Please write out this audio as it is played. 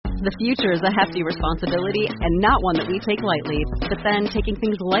The future is a hefty responsibility and not one that we take lightly. But then taking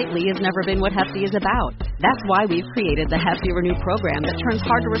things lightly has never been what Hefty is about. That's why we've created the Hefty Renew program that turns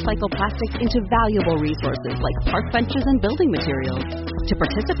hard-to-recycle plastics into valuable resources like park benches and building materials. To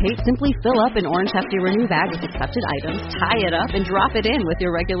participate, simply fill up an orange Hefty Renew bag with accepted items, tie it up, and drop it in with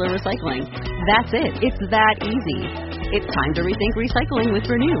your regular recycling. That's it. It's that easy. It's time to rethink recycling with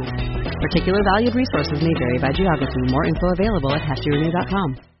Renew. Particular valued resources may vary by geography. More info available at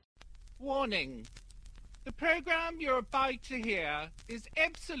heftyrenew.com. Warning. The program you're about to hear is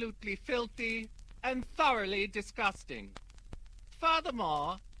absolutely filthy and thoroughly disgusting.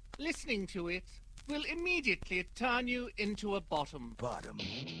 Furthermore, listening to it will immediately turn you into a bottom.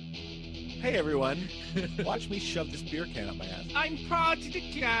 Hey everyone, watch me shove this beer can up my ass. I'm proud to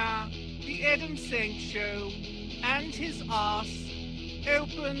declare the Adam Sank Show and his ass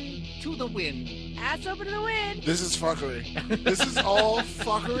open to the wind. Ass open to the wind. This is fuckery. This is all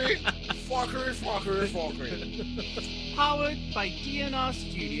fuckery. Fuckery. Powered by DNR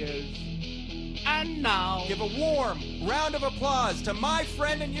Studios. And now, give a warm round of applause to my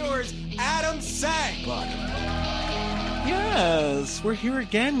friend and yours, Adam Sank. Yes, we're here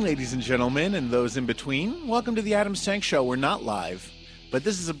again, ladies and gentlemen, and those in between. Welcome to the Adam Sank Show. We're not live, but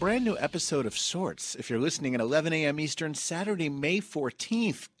this is a brand new episode of sorts. If you're listening at 11 a.m. Eastern, Saturday, May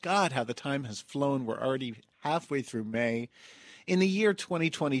 14th. God, how the time has flown. We're already halfway through May. In the year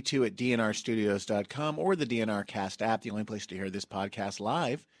 2022 at dnrstudios.com or the DNR Cast app, the only place to hear this podcast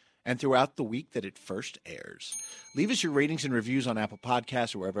live and throughout the week that it first airs. Leave us your ratings and reviews on Apple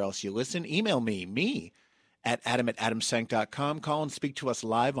Podcasts or wherever else you listen. Email me at adam@adamsank.com. Call and speak to us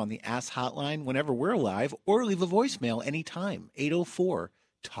live on the Ass Hotline whenever we're live, or leave a voicemail anytime,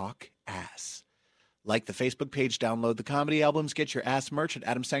 804-TALK-ASS. Like the Facebook page, download the comedy albums, get your ass merch at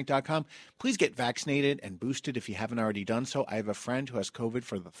adamsank.com. Please get vaccinated and boosted if you haven't already done so. I have a friend who has COVID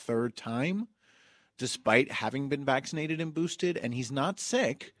for the third time, despite having been vaccinated and boosted, and he's not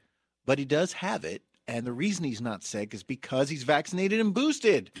sick, but he does have it. And the reason he's not sick is because he's vaccinated and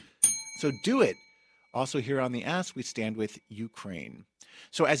boosted. So do it. Also here on the Ass, we stand with Ukraine.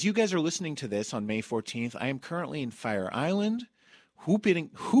 So as you guys are listening to this on May 14th, I am currently in Fire Island, hooping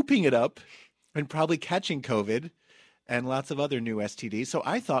it up, and probably catching COVID and lots of other new STDs. So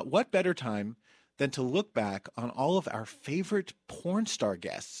I thought, what better time than to look back on all of our favorite porn star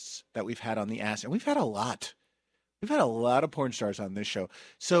guests that we've had on the Ass. And we've had a lot. We've had a lot of porn stars on this show.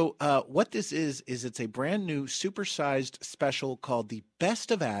 So what this is it's a brand new supersized special called The Best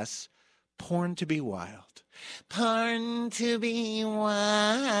of Ass, Porn to Be Wild. Porn to be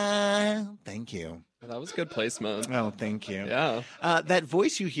wild. Thank you. That was good placement. Oh, thank you. Yeah. That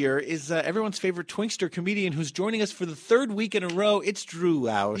voice you hear is everyone's favorite Twinkster comedian who's joining us for the third week in a row. It's Drew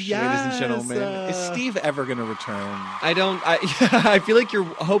Lausch, yes, ladies and gentlemen. Is Steve ever going to return? I feel like you're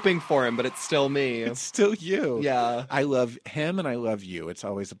hoping for him, but it's still me. It's still you. Yeah. I love him and I love you. It's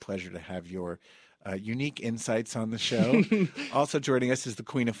always a pleasure to have your unique insights on the show. Also joining us is the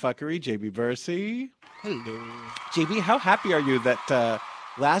Queen of Fuckery, JB Bursey. Hello. JB, how happy are you that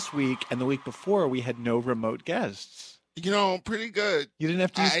last week and the week before we had no remote guests? You know, pretty good. You didn't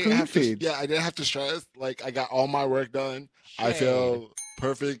have to use screen feed. Yeah, I didn't have to stress. Like, I got all my work done. Hey. I feel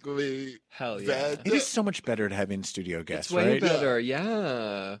perfectly fed. It is so much better to have in-studio guests, it's way right? better,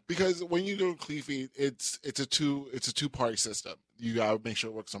 yeah. Because when you do clean feed, it's a two-party system. You gotta make sure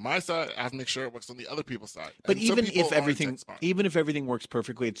it works on my side. I have to make sure it works on the other people's side. But even if everything works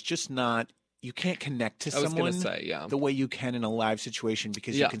perfectly, it's just not. You can't connect to someone the way you can in a live situation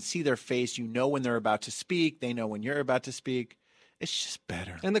because you can see their face. You know when they're about to speak. They know when you're about to speak. It's just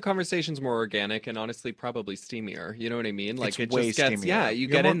better. And the conversation's more organic and honestly probably steamier. You know what I mean? Like it's it way just gets, steamier. yeah, you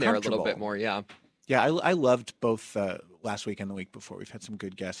get in there a little bit more, yeah. Yeah, I loved both last week and the week before. We've had some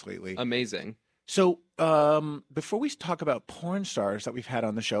good guests lately. Amazing. So before we talk about porn stars that we've had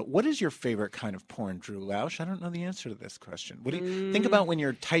on the show, what is your favorite kind of porn, Drew Lausch? I don't know the answer to this question. What do you think about when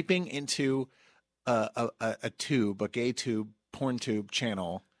you're typing into a gay tube, porn tube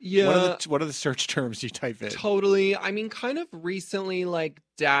channel? Yeah. What are the search terms you type in? Totally. I mean, kind of recently, like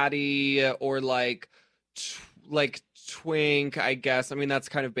daddy or like twink, I guess. I mean, that's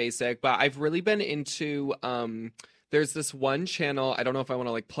kind of basic, but I've really been into there's this one channel. I don't know if I want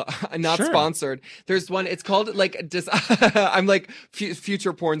to like not sponsored. There's one. It's called like I'm like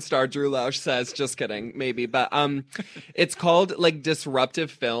future porn star Drew Lausch says. Just kidding, maybe. But it's called like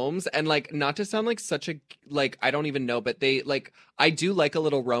Disruptive Films, and like not to sound like such a like I don't even know, but they like I do like a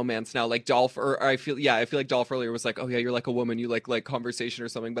little romance now. Like Dolf, or I feel like Dolf earlier was like, oh yeah, you're like a woman, you like conversation or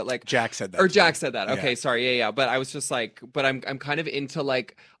something. But like Jack said that. Or Jack said that. Okay, sorry, yeah. But I was just like, but I'm kind of into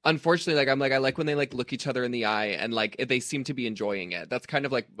like, unfortunately, like I'm like I like when they like look each other in the eye and like they seem to be enjoying it. That's kind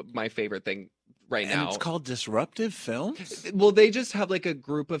of like my favorite thing right now. And it's called disruptive films? Well, they just have like a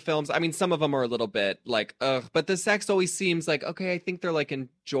group of films. I mean, some of them are a little bit like, ugh, but the sex always seems like, okay, I think they're like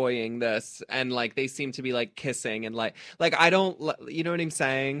enjoying this, and like they seem to be like kissing and like I don't, you know what I'm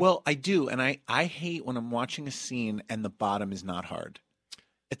saying? Well, I do, and I hate when I'm watching a scene and the bottom is not hard.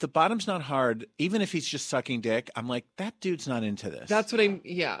 If the bottom's not hard, even if he's just sucking dick, I'm like, that dude's not into this. That's what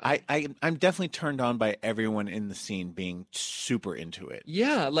yeah. I'm definitely turned on by everyone in the scene being super into it.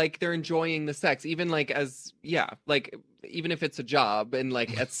 Yeah, like they're enjoying the sex, even like like even if it's a job and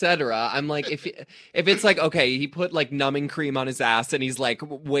like etc. I'm like, if it's like, okay, he put like numbing cream on his ass and he's like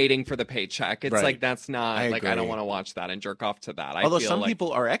waiting for the paycheck. It's Right. like, that's not I like, I don't agree. want to watch that and jerk off to that. Although I feel some like,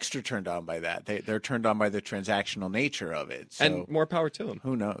 people are extra turned on by that. They're turned on by the transactional nature of it. So and more power to them.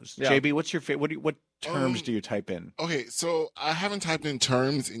 who knows? Yeah. JB, what's your favorite? What terms do you type in? Okay, so I haven't typed in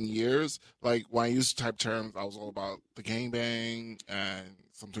terms in years. Like when I used to type terms, I was all about the gangbang and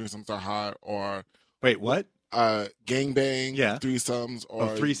some threesomes are hot, or Wait, what? gangbang, Yeah. threesomes, or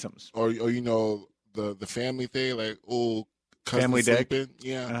threesomes. or you know the family thing, like cousin Family dick? sleeping,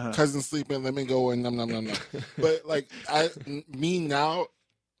 yeah, Uh-huh. cousin sleeping. Let me go and nom. But like now.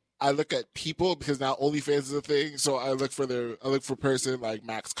 I look at people because now OnlyFans is a thing, so I look for person like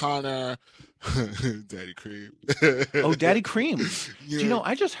Max Connor, Daddy Cream. Oh, Daddy Cream. Yeah. Do you know,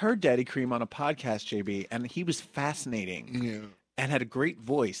 I just heard Daddy Cream on a podcast, JB, and he was fascinating Yeah. and had a great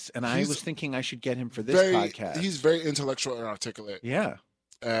voice. And I He's was thinking I should get him for this podcast. He's very intellectual and articulate. Yeah.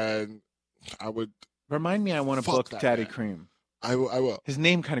 And I would Remind me, I want to Fuck book that Daddy man. Cream. I will. His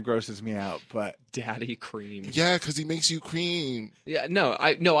name kind of grosses me out, but Daddy Cream. Yeah, because he makes you cream. Yeah,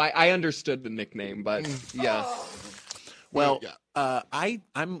 I understood the nickname, but yeah. well, Yeah.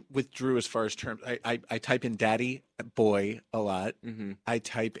 I'm with Drew as far as terms. I type in daddy boy a lot. Mm-hmm. I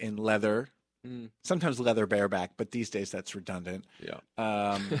type in leather, sometimes leather bareback, but these days that's redundant.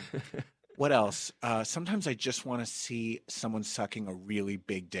 Yeah. What else? Sometimes I just want to see someone sucking a really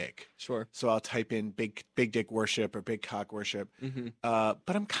big dick. Sure. So I'll type in big dick worship or big cock worship. Mm-hmm.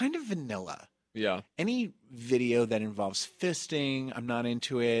 But I'm kind of vanilla. Yeah. Any video that involves fisting, I'm not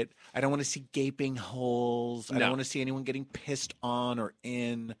into it. I don't want to see gaping holes. I No. don't want to see anyone getting pissed on or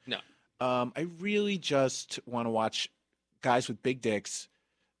in. No. I really just want to watch guys with big dicks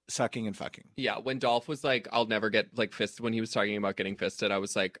sucking and fucking. Yeah, when Dolph was like, I'll never get like fisted, when he was talking about getting fisted, I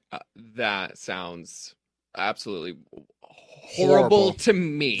was like, that sounds absolutely horrible to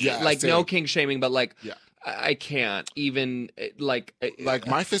me. Yeah, like, same. no kink shaming, but like, Yeah. I can't even Like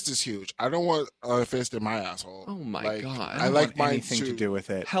my fist is huge. I don't want a fist in my asshole. Oh my Like, God. I I don't like want mine anything to too. do with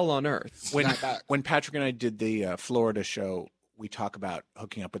it. hell on earth. When Snap back. when Patrick and I did the Florida show, we talk about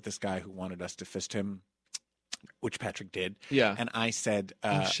hooking up with this guy who wanted us to fist him, which Patrick did. Yeah. And I said,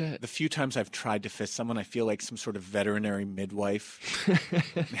 Oh, shit. the few times I've tried to fist someone, I feel like some sort of veterinary midwife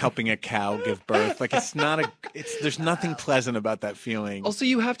helping a cow give birth. Like there's nothing pleasant about that feeling. Also,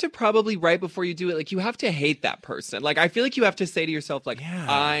 you have to probably, right before you do it, like, you have to hate that person. Like, I feel like you have to say to yourself, like, Yeah.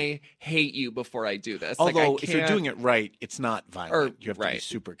 I hate you before I do this. Like, Although I if you're can't- doing it right, it's not violent. You have to be right.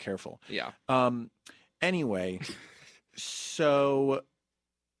 super careful. Yeah. Anyway, so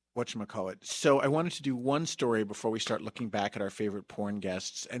whatchamacallit? So I wanted to do one story before we start looking back at our favorite porn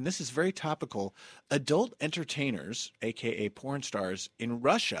guests. And this is very topical. Adult entertainers, aka porn stars, in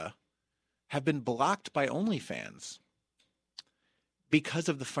Russia have been blocked by OnlyFans because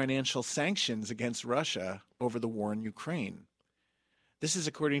of the financial sanctions against Russia over the war in Ukraine. This is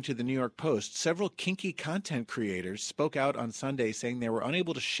according to the New York Post. Several kinky content creators spoke out on Sunday saying they were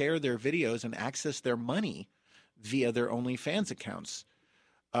unable to share their videos and access their money via their OnlyFans accounts.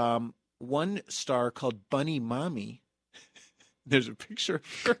 One star called Bunny Mommy. There's a picture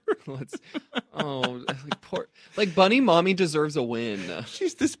of her. Like Bunny Mommy deserves a win.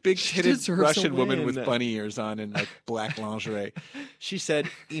 She's this big She titted deserves a Russian woman with win. bunny ears on and like black lingerie. She said,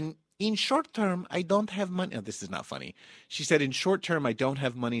 in short term, I don't have money. Oh, this is not funny. She said, in short term, I don't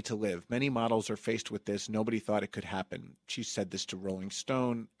have money to live. Many models are faced with this. Nobody thought it could happen. She said this to Rolling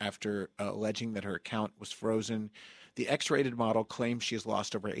Stone after alleging that her account was frozen. The X-rated model claims she has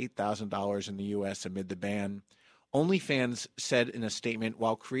lost over $8,000 in the U.S. amid the ban. OnlyFans said in a statement,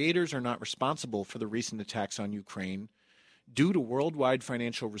 while creators are not responsible for the recent attacks on Ukraine, due to worldwide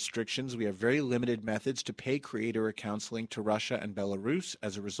financial restrictions, we have very limited methods to pay creator accounts linked to Russia and Belarus.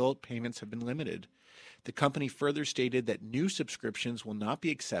 As a result, payments have been limited. The company further stated that new subscriptions will not be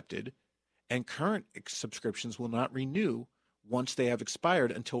accepted and current subscriptions will not renew once they have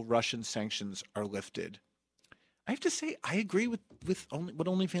expired until Russian sanctions are lifted. I have to say, I agree with what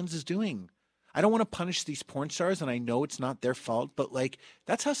OnlyFans is doing. I don't want to punish these porn stars, and I know it's not their fault, but like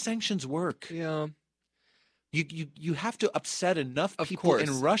that's how sanctions work. Yeah. You have to upset enough Of people course,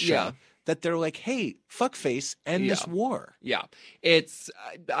 in Russia yeah. that they're like, hey, fuckface, end this war. Yeah, it's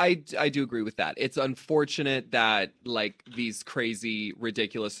I do agree with that. It's unfortunate that like these crazy,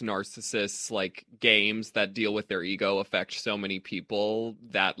 ridiculous narcissists like games that deal with their ego affect so many people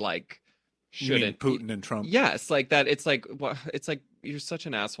that like shouldn't. Putin and Trump. Yes, like that. It's like you're such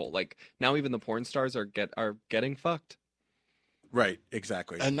an asshole. Like now, even the porn stars are getting fucked. Right,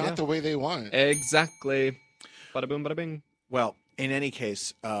 exactly. And not the way they want it. Exactly. Bada boom, bada bing. Well, in any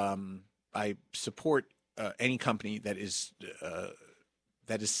case, I support any company that is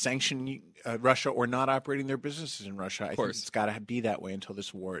sanctioning Russia or not operating their businesses in Russia. I think it's got to be that way until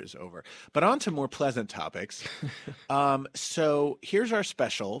this war is over. But on to more pleasant topics. So here's our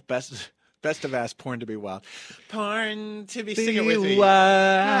special best of Ass Porn to Be Wild. Porn to be sing it with me.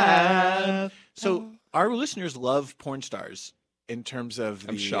 So our listeners love porn stars. In terms of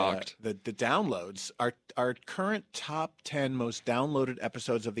the downloads, our current top 10 most downloaded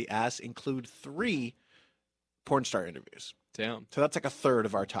episodes of The Ass include 3 porn star interviews. Damn. So that's like a third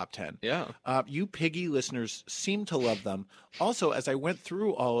of our top 10. Yeah. You piggy listeners seem to love them. Also, as I went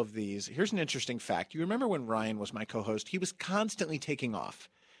through all of these, here's an interesting fact. You remember when Ryan was my co-host? He was constantly taking off.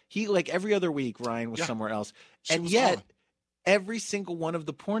 He, like every other week, Ryan was somewhere else. And yet, every single one of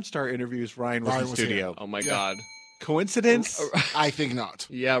the porn star interviews, Ryan was in the studio. Here. Oh, my God. Coincidence? I think not.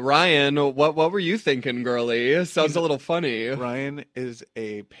 Yeah, Ryan, what were you thinking, girlie? Sounds a little funny. Ryan is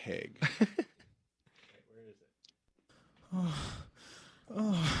a pig. Sounds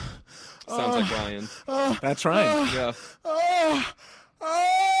like Ryan. That's Ryan. Yeah.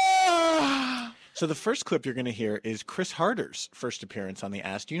 So the first clip you're going to hear is Chris Harder's first appearance on The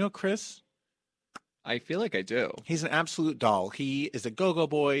Ass. Do you know Chris? I feel like I do. He's an absolute doll. He is a go-go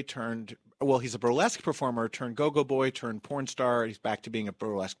boy he's a burlesque performer turned go-go boy turned porn star. He's back to being a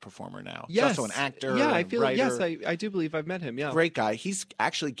burlesque performer now. Yes. He's also an actor. Yeah, I feel writer. I do believe I've met him. Yeah. Great guy. He's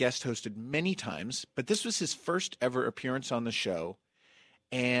actually guest hosted many times, but this was his first ever appearance on the show.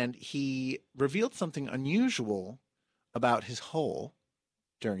 And he revealed something unusual about his hole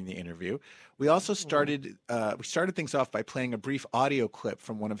during the interview. We also started things off by playing a brief audio clip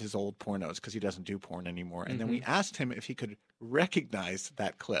from one of his old pornos because he doesn't do porn anymore. And then we asked him if he could recognize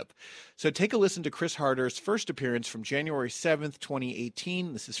that clip. So take a listen to Chris Harder's first appearance from January 7th,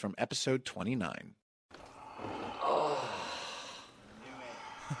 2018. This is from episode 29.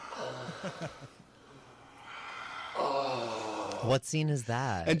 What scene is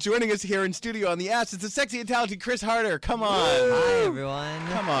that? And joining us here in studio on The Ass is the sexy and talented Chris Harder. Come on. Hi, everyone.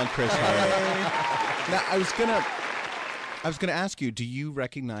 Come on, Chris Harder. Now, I was gonna ask you, do you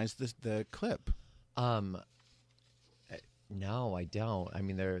recognize the clip? No, I don't. I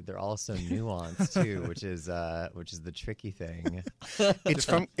mean, they're all so nuanced too, which is the tricky thing.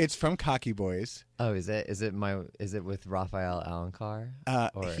 It's from Cocky Boys. Oh, is it? Is it with Raphael Alencar?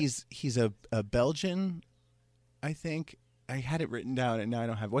 He's a Belgian, I think. I had it written down and now I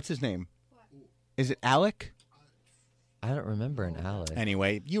don't have. What's his name? What? Is it Alec? I don't remember an Alec.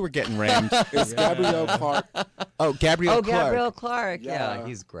 Anyway, you were getting rammed. It's Gabrielle Clark. Oh, Gabrielle Clark. Gabrielle Clark. Yeah,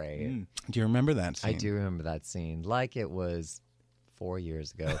 he's great. Do you remember that scene? I do remember that scene, like it was 4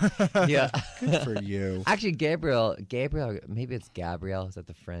 years ago. Yeah, good for you. Actually, Gabrielle. Maybe it's Gabrielle. Is that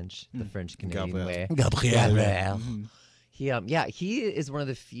the French Canadian way? Gabrielle. He is one of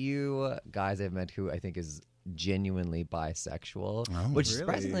the few guys I've met who I think is genuinely bisexual, which really?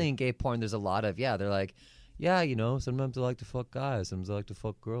 surprisingly in gay porn there's a lot of they're like, sometimes I like to fuck guys, sometimes I like to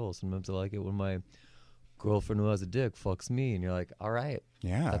fuck girls, sometimes I like it when my girlfriend who has a dick fucks me, and you're like, all right,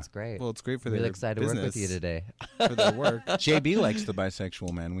 that's great. Well, it's great for really their excited business, to work with you today. for their work. JB likes the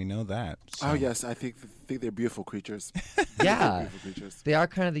bisexual men, we know that. So. Oh yes, I think they're beautiful creatures. Yeah, they are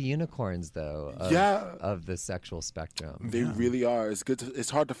kind of the unicorns though of the sexual spectrum. They really are. It's good it's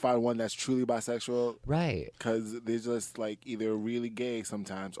hard to find one that's truly bisexual, right? Because they're just like either really gay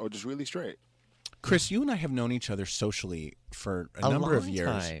sometimes or just really straight. Chris, you and I have known each other socially for a number of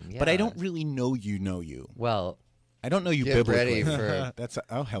years, but I don't really know you. Well, I don't know you get biblically. Ready for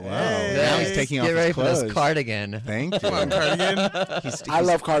hello. Hey, now he's taking off get ready his clothes. for this cardigan. Thank you. Come on, cardigan. I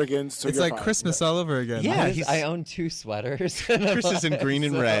love cardigans. So it's like Christmas all over again. Yeah, I own 2 sweaters. Chris is in green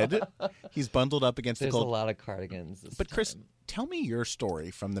and red. He's bundled up against There's the cold. a lot of cardigans. But Chris, tell me your story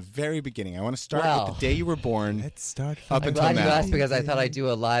from the very beginning. I want to start with the day you were born. Let's start up I'm until glad now. you asked because I thought I'd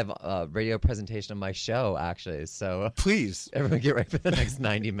do a live radio presentation of my show, actually. So please, everyone get ready for the next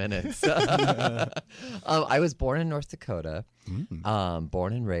 90 minutes. I was born in North Dakota,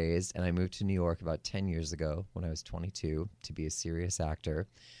 born and raised, and I moved to New York about 10 years ago when I was 22 to be a serious actor.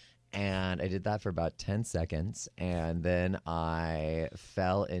 And I did that for about 10 seconds. And then I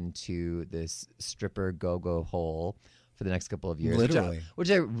fell into this stripper go-go hole for the next couple of years. Literally.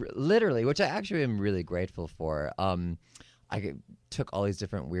 Which I actually am really grateful for. I took all these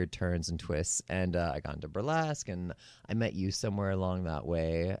different weird turns and twists, and I got into burlesque, and I met you somewhere along that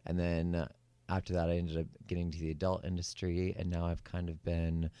way. And then after that, I ended up getting to the adult industry, and now I've kind of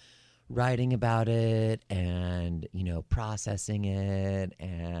been writing about it and, processing it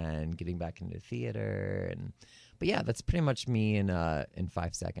and getting back into theater. But yeah, that's pretty much me in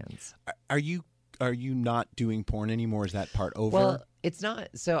 5 seconds. Are you not doing porn anymore? Is that part over? Well, it's not.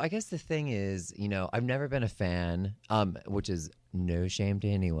 So I guess the thing is, I've never been a fan, which is no shame to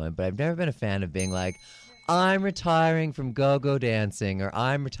anyone, but I've never been a fan of being like, I'm retiring from go-go dancing or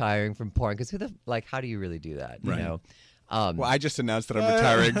I'm retiring from porn. Because how do you really do that? Right. You know? Well, I just announced that I'm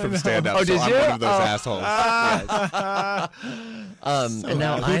retiring from stand-up, Oh, so did I'm you? one of those assholes. Yes. And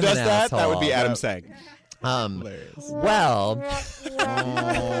now Who I'm does an that? asshole. That would be Adam Sang. Well,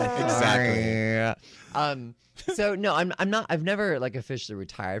 Exactly. So no, I'm not. I've never officially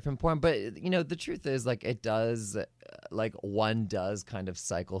retired from porn, but the truth is it does one does kind of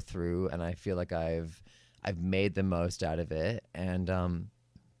cycle through, and I feel like I've made the most out of it, and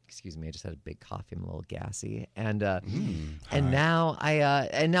excuse me, I just had a big coffee. I'm a little gassy, and now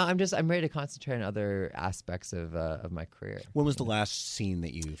I'm ready to concentrate on other aspects of my career. When was the last scene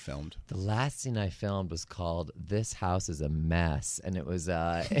that you filmed? The last scene I filmed was called "This House Is a Mess," and it was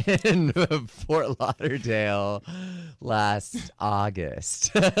in Fort Lauderdale last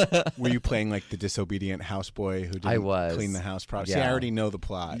August. Were you playing the disobedient houseboy who I didn't was. clean the house properly? Yeah. See, I already know the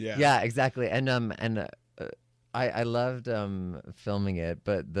plot. Yeah, exactly, and. I loved filming it,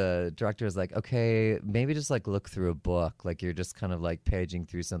 but the director was like, okay, maybe just look through a book. You're just kind of paging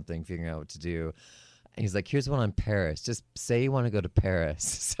through something, figuring out what to do. And he's like, here's one on Paris. Just say you want to go to Paris.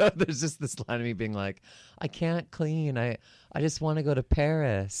 So there's just this line of me being like, I can't clean. I just want to go to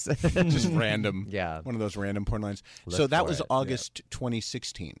Paris. Just random. Yeah. One of those random porn lines. Look So that for was it. August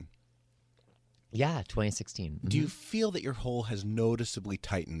 2016. Yeah, 2016. Do you feel that your hole has noticeably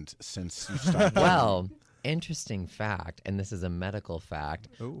tightened since you started? Well, interesting fact, and this is a medical fact.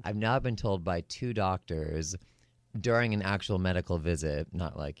 Ooh. I've now been told by 2 doctors during an actual medical visit,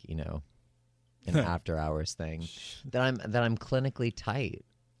 not an after hours thing, that I'm clinically tight.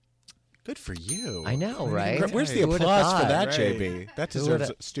 Good for you. I know, right? Where's the Who would've applause for thought? that, Right. JB? That Who deserves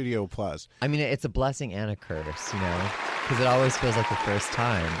would've- studio applause. I mean, it's a blessing and a curse, because it always feels like the first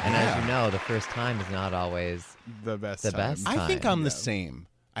time. And as you know, the first time is not always The best. the time. best I think I'm the Yeah. same.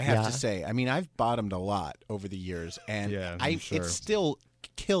 I have Yeah. to say. I mean, I've bottomed a lot over the years, and Yeah, I'm sure. it still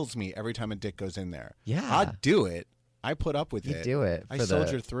kills me every time a dick goes in there. Yeah. I do it. I put up with You it. do it I for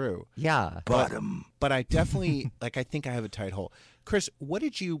soldier through. Yeah. But I definitely I think I have a tight hole. Chris, what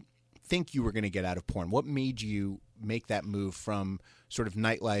did you think you were going to get out of porn? What made you make that move from sort of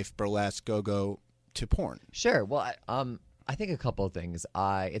nightlife, burlesque, go-go to porn? Sure. Well, I think a couple of things.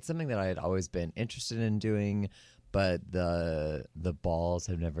 It's something that I had always been interested in doing, but the balls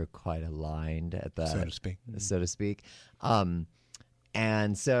have never quite aligned at that, So to speak.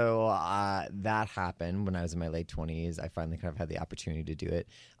 And so that happened when I was in my late 20s. I finally kind of had the opportunity to do it.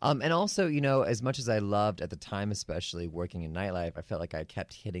 And also, as much as I loved at the time, especially working in nightlife, I felt like I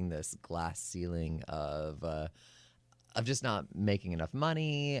kept hitting this glass ceiling of just not making enough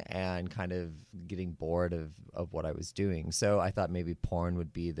money and kind of getting bored of what I was doing. So I thought maybe porn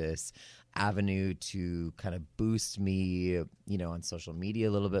would be this avenue to kind of boost me, on social media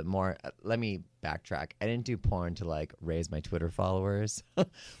a little bit more. Let me backtrack. I didn't do porn to raise my Twitter followers,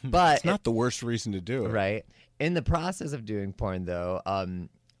 but It's not the worst reason to do it. right. In the process of doing porn, though,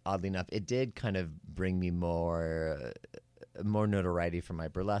 oddly enough, it did kind of bring me more notoriety for my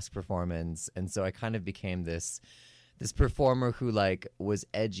burlesque performance, and so I kind of became this performer who was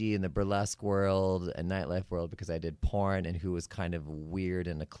edgy in the burlesque world and nightlife world because I did porn, and who was kind of weird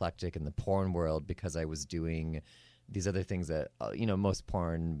and eclectic in the porn world because I was doing these other things that most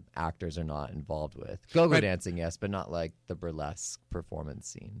porn actors are not involved with. Go-go dancing, yes, but not the burlesque performance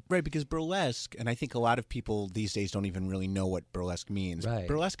scene. Right, because burlesque, and I think a lot of people these days don't even really know what burlesque means. Right.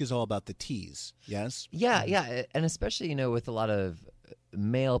 Burlesque is all about the tease, yes? Yeah, and especially with a lot of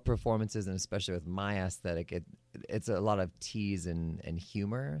male performances, and especially with my aesthetic, it's a lot of tease and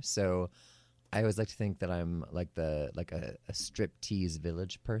humor. So I always like to think that I'm a strip tease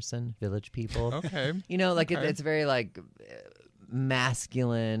village people. Okay. It's very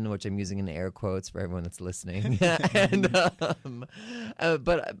masculine, which I'm using in air quotes for everyone that's listening, and but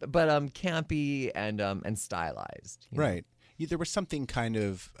campy and stylized. Right. there was something kind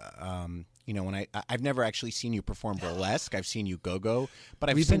of, when I've never actually seen you perform burlesque. I've seen you go-go,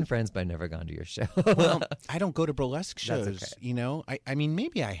 but We've been friends, but I've never gone to your show. Well, I don't go to burlesque shows. That's okay. I mean,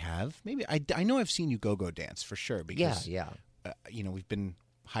 maybe I have. Maybe I know I've seen you go-go dance for sure. Because, yeah. We've been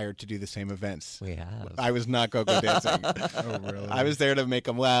hired to do the same events. We have. I was not go-go dancing. Oh, really? I was there to make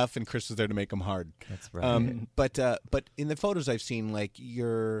them laugh, and Chris was there to make them hard. That's right. But in the photos I've seen, like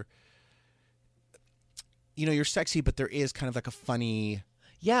you're sexy, but there is kind of like a funny,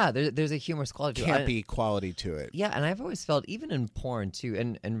 there's a humorous quality to it. campy quality to it. Yeah, and I've always felt, even in porn too,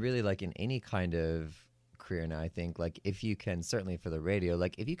 and really like in any kind of career now, I think, like if you can, certainly for the radio,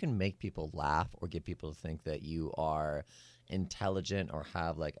 like if you can make people laugh or get people to think that you are intelligent or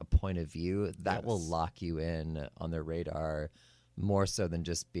have like a point of view, that will lock you in on their radar more so than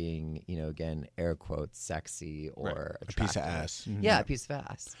just being, again, air quotes, sexy or a piece of ass. Mm-hmm. Yeah, a piece of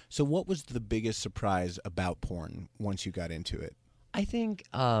ass. So what was the biggest surprise about porn once you got into it? I think,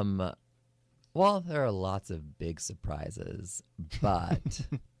 there are lots of big surprises, but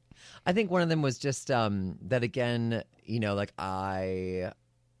I think one of them was just that, again, like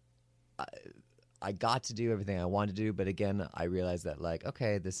I got to do everything I wanted to do, but again, I realized that, like,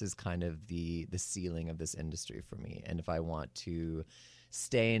 okay, this is kind of the ceiling of this industry for me. And if I want to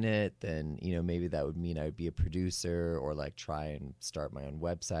stay in it, then, maybe that would mean I would be a producer or like try and start my own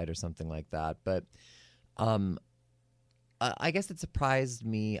website or something like that. But I guess it surprised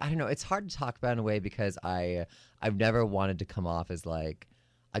me. I don't know. It's hard to talk about in a way because I've never wanted to come off as like,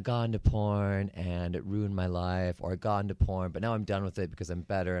 I got into porn and it ruined my life, or I got into porn, but now I'm done with it because I'm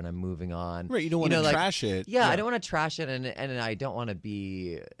better and I'm moving on. Right, you don't want to trash it. Yeah, I don't want to trash it, and I don't want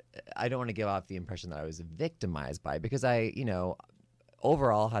to give off the impression that I was victimized by it, because I,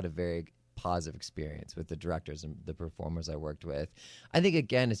 overall had a very positive experience with the directors and the performers I worked with. I think,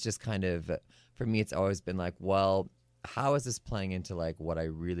 again, it's just kind of, for me, it's always been like, well, how is this playing into like what I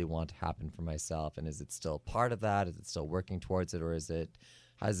really want to happen for myself, and is it still part of that? Is it still working towards it, or has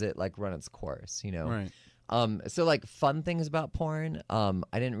it like run its course, Right. So like fun things about porn, I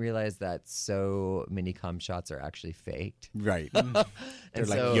didn't realize that so many cum shots are actually faked. Right. They're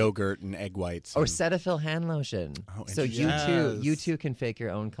like yogurt and egg whites. Or Cetaphil hand lotion. Oh, so you too can fake your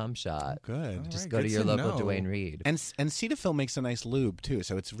own cum shot. Good. Just go to your local Dwayne Reed. And Cetaphil makes a nice lube too,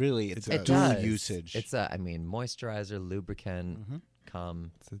 so it's really a dual does. usage. It's moisturizer, lubricant,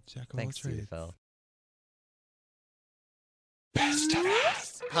 cum. It's a jack of all Thanks, trades. Cetaphil. Best of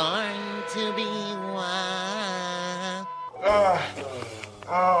us. Born to be wild.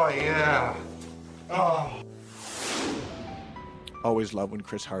 Oh, yeah. Oh. Always love when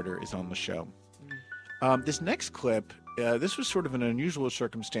Chris Harder is on the show. This next clip, this was sort of an unusual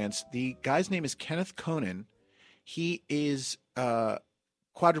circumstance. The guy's name is Kenneth Connin. He is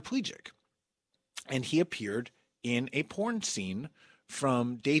quadriplegic, and he appeared in a porn scene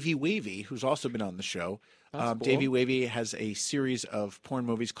from Davey Wavy, who's also been on the show. Cool. Davey Wavy has a series of porn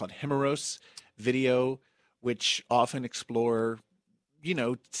movies called Himeros Video, which often explore,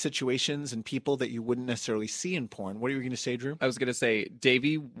 situations and people that you wouldn't necessarily see in porn. What are you going to say, Drew? I was going to say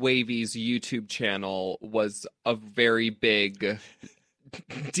Davey Wavy's YouTube channel was a very big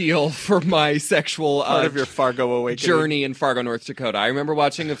deal for my sexual Part of your Fargo awakening journey in Fargo, North Dakota. I remember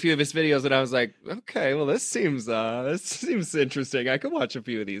watching a few of his videos and I was like, okay, well, this seems interesting. I could watch a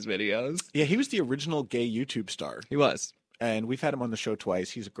few of these videos. Yeah, he was the original gay YouTube star. He was. And we've had him on the show twice.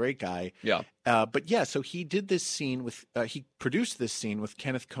 He's a great guy. Yeah. But yeah, so he did this scene with, he produced this scene with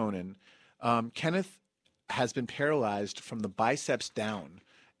Kenneth Connin. Kenneth has been paralyzed from the biceps down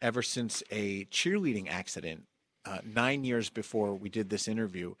ever since a cheerleading accident 9 years before we did this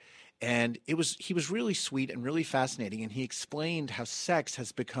interview. And he was really sweet and really fascinating. And he explained how sex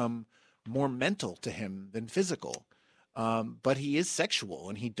has become more mental to him than physical. But he is sexual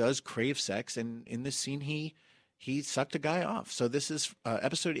and he does crave sex. And in this scene, he sucked a guy off. So this is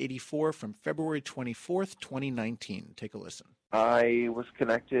episode 84 from February 24th, 2019. Take a listen. I was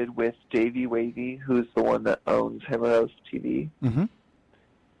connected with Davey Wavy, who's the one that owns Himeros TV. Mm-hmm.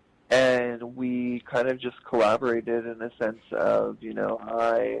 And we kind of just collaborated in a sense of,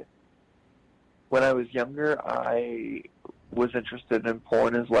 when I was younger, I was interested in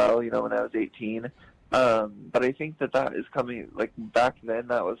porn as well, when I was 18. But I think that is coming, like, back then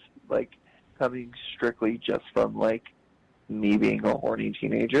that was, like, coming strictly just from, like, me being a horny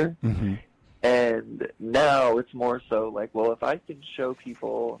teenager. Mm-hmm. And now it's more so like, well, if I can show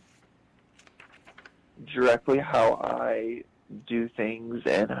people directly how I do things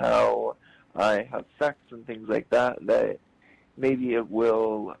and how I have sex and things like that, that maybe it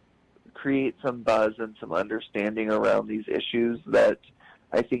will create some buzz and some understanding around these issues that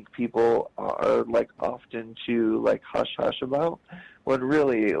I think people are like often too like hush hush about, when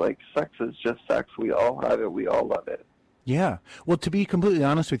really like sex is just sex. We all have it. We all love it. Yeah. Well, to be completely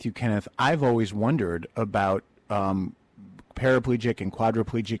honest with you, Kenneth, I've always wondered about paraplegic and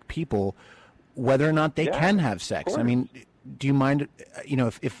quadriplegic people, whether or not they can have sex. I mean, do you mind, you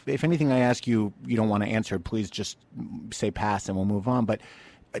know, if anything I ask you, you don't want to answer, please just say pass and we'll move on. But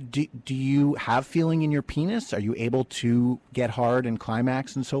do you have feeling in your penis? Are you able to get hard and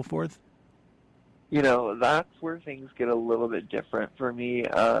climax and so forth? You know, that's where things get a little bit different for me.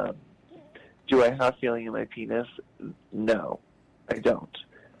 Do I have feeling in my penis? No, I don't.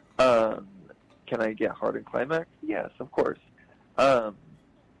 Can I get hard and climax? Yes, of course. I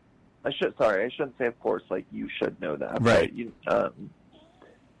shouldn't say of course, like you should know that. Right. But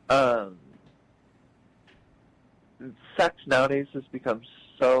sex nowadays has become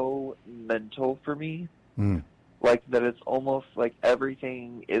so mental for me. Like that it's almost like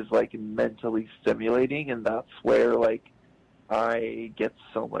everything is like mentally stimulating, and that's where like I get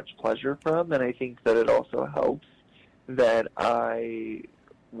so much pleasure from. And I think that it also helps that I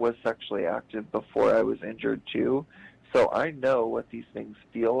was sexually active before I was injured too. So I know what these things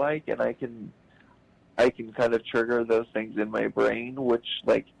feel like, and I can kind of trigger those things in my brain, which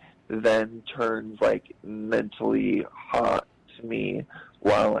like then turns like mentally hot to me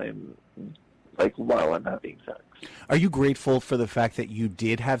while I'm having sex. Are you grateful for the fact that you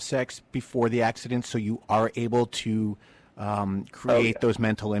did have sex before the accident, so you are able to create those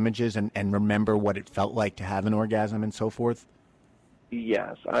mental images and remember what it felt like to have an orgasm and so forth?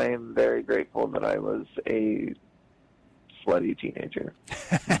 Yes, I am very grateful that I was a slutty teenager.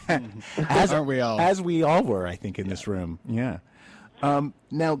 Aren't we all? As we all were, I think, in this room. Yeah.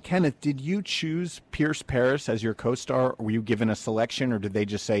 Now, Kenneth, did you choose Pierce Paris as your co-star, or were you given a selection, or did they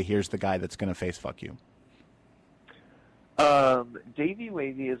just say, here's the guy that's going to face fuck you? Davey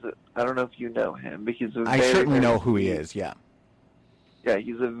Wavy I don't know if you know him, but he's I certainly know who he is, yeah. Yeah,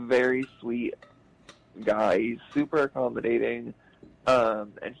 he's a very sweet guy. He's super accommodating.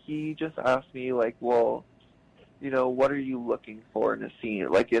 And he just asked me, like, well, you know, what are you looking for in a scene,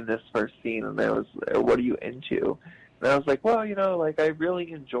 like in this first scene? And what are you into? And I was like, well, you know, like, I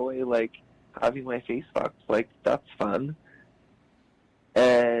really enjoy, like, having my face fucked. Like, that's fun.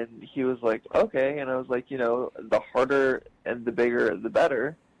 And he was like, okay. And I was like, you know, the harder and the bigger, the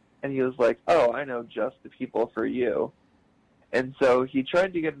better. And he was like, oh, I know just the people for you. And so he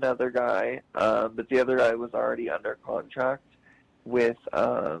tried to get another guy, but the other guy was already under contract with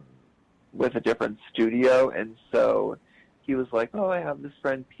a different studio. And so he was like, oh, I have this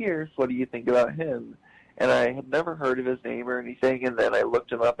friend Pierce. What do you think about him? And I had never heard of his name or anything. And then I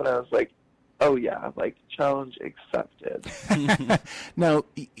looked him up and I was like, oh, yeah, like, challenge accepted. Now,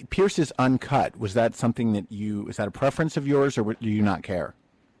 Pierce is uncut. Was that something that is that a preference of yours, or do you not care?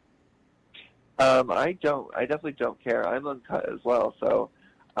 I definitely don't care. I'm uncut as well, so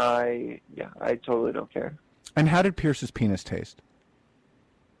I totally don't care. And how did Pierce's penis taste?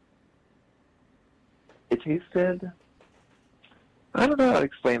 It tasted, I don't know how to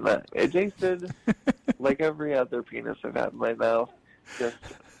explain that. It tasted like every other penis I've had in my mouth, just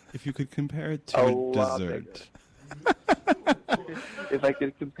if you could compare it to a dessert. If I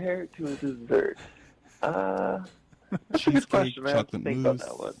could compare it to a dessert. That's a good Cheesecake, question. I have to chocolate think mousse.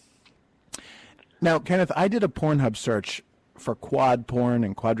 about that one. Now, Kenneth, I did a Pornhub search for quad porn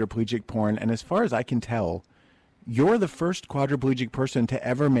and quadriplegic porn, and as far as I can tell, you're the first quadriplegic person to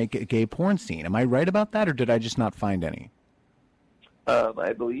ever make a gay porn scene. Am I right about that, or did I just not find any?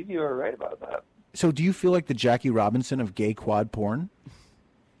 I believe you are right about that. So do you feel like the Jackie Robinson of gay quad porn?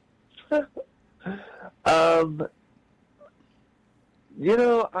 You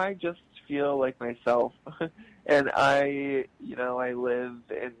know, I just feel like myself, and I live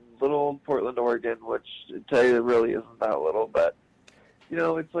in little Portland, Oregon, which to tell you really isn't that little, but you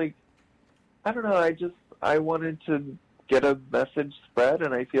know, it's like, I don't know, I wanted to get a message spread,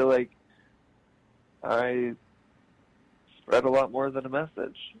 and I feel like I spread a lot more than a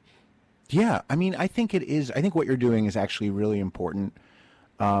message. Yeah, I mean, I think it is. I think what you're doing is actually really important.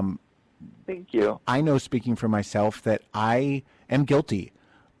 Thank you. I know, speaking for myself, that I am guilty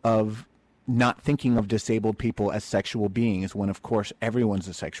of not thinking of disabled people as sexual beings when, of course, everyone's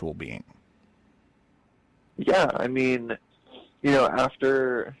a sexual being. Yeah, I mean, you know,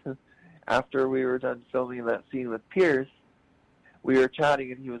 after we were done filming that scene with Pierce, we were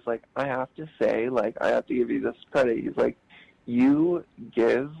chatting, and he was like, I have to say, like, I have to give you this credit. He's like, you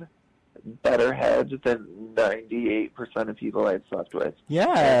give better head than 98% of people I've slept with.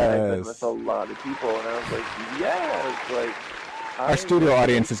 Yes. And I've been with a lot of people, and I was like, yes. Like, our studio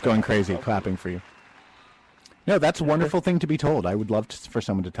audience is going crazy, clapping for you. No, that's a wonderful thing to be told. I would love for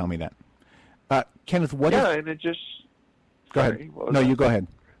someone to tell me that. Kenneth, what? Yeah, and it just. Go Sorry, ahead. what was No, that? you go ahead.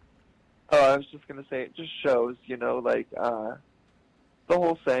 Oh, I was just gonna say it just shows, like the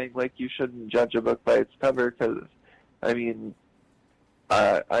whole saying, like you shouldn't judge a book by its cover, because, I mean,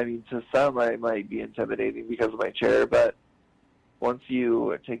 to some I might be intimidating because of my chair, but once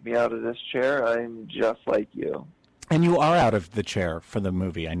you take me out of this chair, I'm just like you. And you are out of the chair for the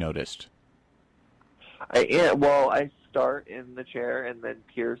movie, I noticed. I am. Well, I start in the chair, and then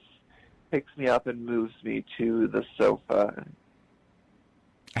Pierce picks me up and moves me to the sofa.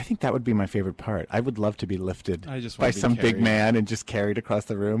 I think that would be my favorite part. I would love to be lifted I just by wanna be some big carried. man and just carried across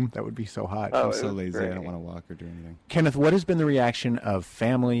the room. That would be so hot. Oh, I'm it so was lazy. great. I don't want to walk or do anything. Kenneth, what has been the reaction of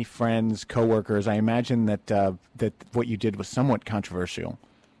family, friends, coworkers? I imagine that that what you did was somewhat controversial.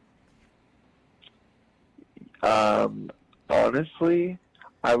 Honestly,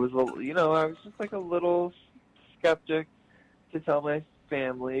 I was just like a little skeptic to tell my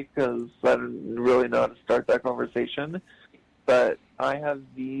family because I didn't really know how to start that conversation. But I have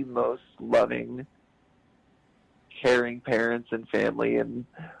the most loving, caring parents and family, and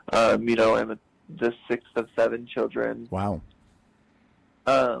I'm the sixth of 7 children. Wow.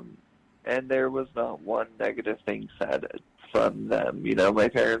 And there was not one negative thing said from them. My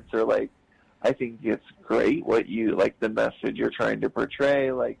parents are like, I think it's great what you, like, the message you're trying to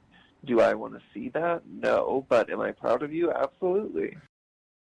portray. Like, do I want to see that? No. But am I proud of you? Absolutely.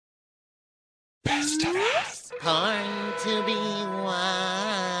 Best of us. Born to be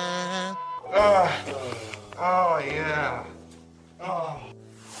wild. Oh, yeah.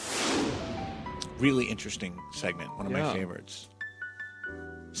 Really interesting segment. One of my Yeah. favorites.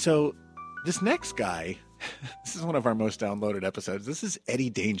 So this next guy, this is one of our most downloaded episodes. This is Eddie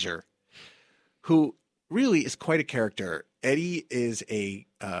Danger, who really is quite a character. Eddie is a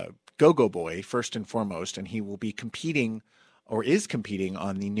go-go boy, first and foremost, and he will be competing or is competing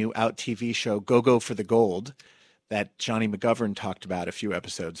on the new Out TV show Go-Go for the Gold that Johnny McGovern talked about a few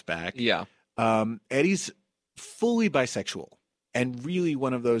episodes back. Yeah. Eddie's fully bisexual and really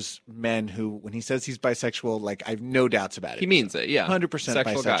one of those men who, when he says he's bisexual, like, I have no doubts about it. He means it, yeah. 100%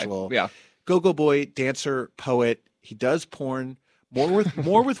 Sexual guy. bisexual. Yeah. Go-go boy, dancer, poet. He does porn,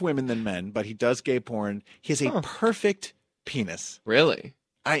 more with women than men, but he does gay porn. He has a perfect penis. Really?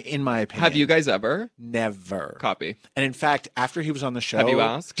 In my opinion. Have you guys ever? Never. Copy. And in fact, after he was on the show, Have you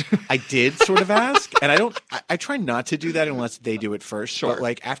asked? I did sort of ask, and I try not to do that unless they do it first. Sure. But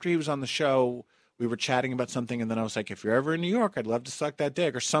like after he was on the show, we were chatting about something, and then I was like, if you're ever in New York, I'd love to suck that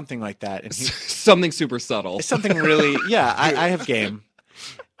dick or something like that. And something super subtle. Something really, yeah, I have game.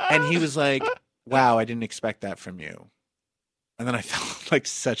 And he was like, wow, I didn't expect that from you. And then I felt like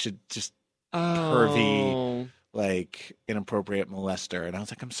such a just pervy, like inappropriate molester. And I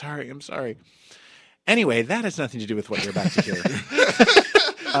was like, I'm sorry. Anyway, that has nothing to do with what you're about to hear.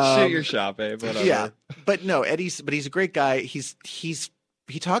 Shoot your shot, babe. Whatever. Yeah. But no, he's a great guy. He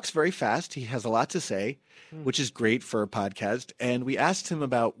talks very fast. He has a lot to say, which is great for a podcast. And we asked him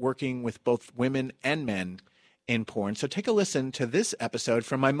about working with both women and men in porn. So take a listen to this episode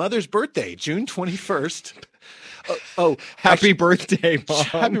from my mother's birthday, June 21st. Happy birthday, Mom.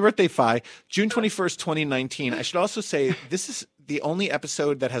 Happy birthday, Fi. June 21st, 2019. I should also say this is the only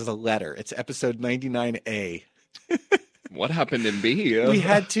episode that has a letter. It's episode 99A. What happened in B? We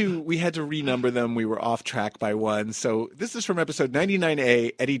had to renumber them. We were off track by one. So this is from episode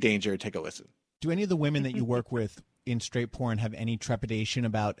 99A, Eddie Danger. Take a listen. Do any of the women that you work with in straight porn have any trepidation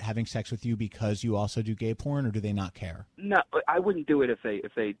about having sex with you because you also do gay porn, or do they not care? No, I wouldn't do it if they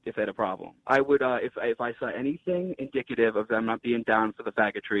had a problem. I would if I saw anything indicative of them not being down for the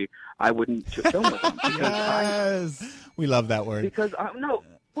faggotry, I wouldn't film with them. Yes, we love that word. Because no.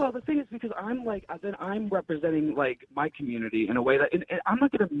 Well, the thing is, because I'm representing like my community in a way that, and I'm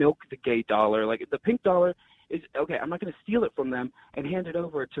not going to milk the gay dollar. Like the pink dollar is okay. I'm not going to steal it from them and hand it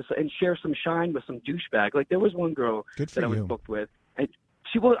over and share some shine with some douchebag. Like there was one girl that I was booked with, and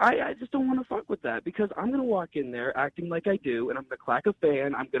I just don't want to fuck with that because I'm going to walk in there acting like I do, and I'm going to clack a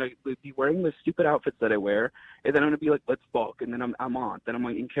fan. I'm going to be wearing the stupid outfits that I wear, and then I'm going to be like, let's fuck, and then I'm on. Then I'm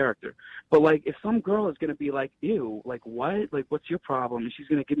like in character. But like, if some girl is going to be like, ew, like what? Like, what's your problem? And she's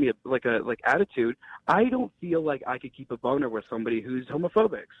going to give me a attitude. I don't feel like I could keep a boner with somebody who's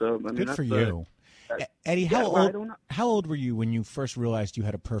homophobic. So I mean, good for you, Eddie. How old were you when you first realized you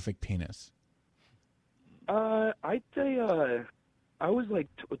had a perfect penis? I'd say I was like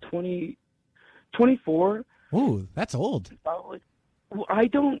 24. Ooh, that's old. I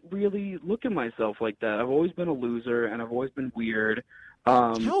don't really look at myself like that. I've always been a loser, and I've always been weird.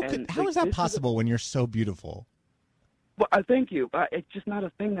 How is that possible when you're so beautiful? Well, I thank you. It's just not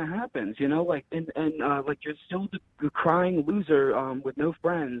a thing that happens, you know. Like, and like you're still the crying loser with no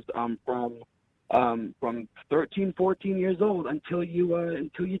friends from 13, 14 years old until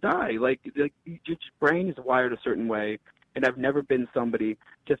you die. Like your brain is wired a certain way, and I've never been somebody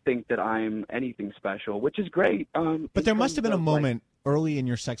to think that I'm anything special, which is great. But there must have been a moment early in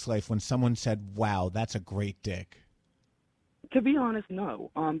your sex life when someone said, "Wow, that's a great dick." To be honest, no.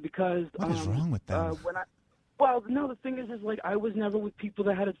 Because what is wrong with them? Well, no, the thing is like I was never with people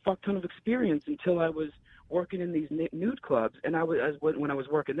that had a fuck ton of experience until I was working in these nude clubs, and when I was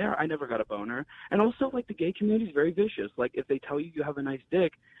working there, I never got a boner. And also, like, the gay community is very vicious. Like, if they tell you you have a nice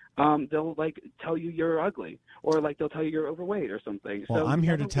dick, they'll like tell you you're ugly, or like they'll tell you you're overweight or something. Well, so, I'm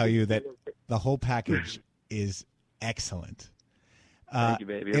here to tell you that the whole package is excellent. Thank you,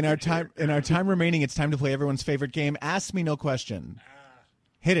 baby. In our time remaining, it's time to play everyone's favorite game. Ask me no question.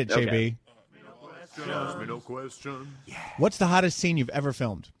 Hit it, Okay. JB. Ask me no question. What's the hottest scene you've ever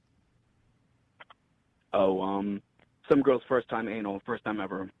filmed? Oh, some girl's first time anal, first time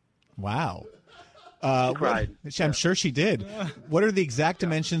ever. Wow. She cried. I'm sure she did. What are the exact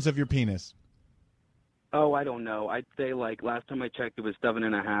dimensions of your penis? Oh, I don't know. I'd say like last time I checked, it was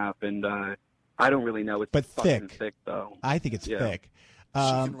 7.5, and I don't really know. It's But fucking thick. thick though. I think it's Yeah. thick.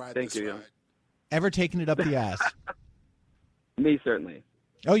 Thank you. Ever taken it up the ass? Me certainly.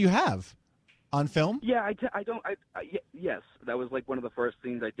 Oh, you have? On film? Yeah, yes, that was like one of the first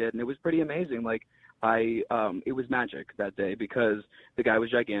scenes I did, and it was pretty amazing. Like it was magic that day because the guy was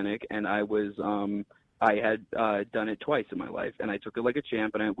gigantic, and I had done it twice in my life, and I took it like a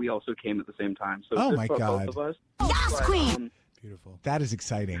champ, and we also came at the same time. So Oh good my for God. both of us. Yes, Queen. Beautiful. That is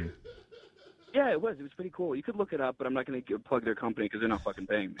exciting. Yeah, it was. It was pretty cool. You could look it up, but I'm not going to plug their company because they're not fucking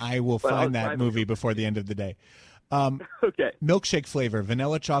paying me. I will But find I'll that drive movie before the end of the day. Okay. Milkshake flavor,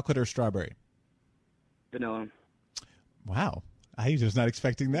 vanilla, chocolate, or strawberry? Vanilla. Wow. I was not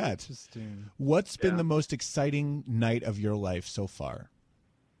expecting that. Interesting. What's been the most exciting night of your life so far?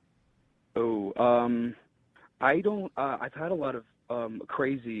 Oh, I don't. I've had a lot of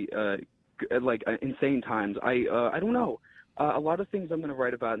crazy, insane times. I don't know. A lot of things I'm going to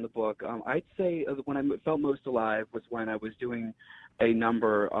write about in the book. I'd say when I felt most alive was when I was doing a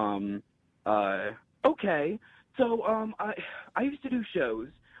number. Okay, so I used to do shows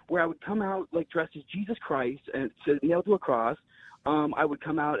where I would come out like dressed as Jesus Christ and nailed to a cross. I would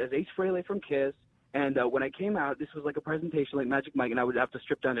come out as Ace Frehley from Kiss, and when I came out, this was like a presentation like Magic Mike, and I would have to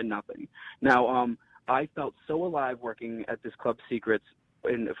strip down to nothing. Now, I felt so alive working at this Club Secrets,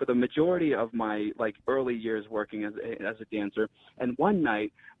 and for the majority of my like early years working as a dancer. And one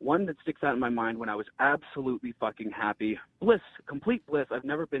night, one that sticks out in my mind when I was absolutely fucking happy, bliss, complete bliss. I've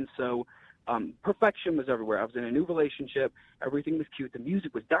never been so. Perfection was everywhere. I was in a new relationship. Everything was cute. The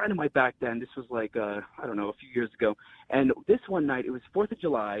music was dynamite back then. This was like, I don't know, a few years ago. And this one night, it was 4th of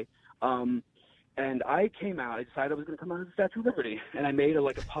July, and I came out. I decided I was going to come out as a Statue of Liberty. And I made a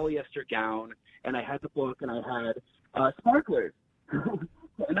polyester gown, and I had the book, and I had sparklers.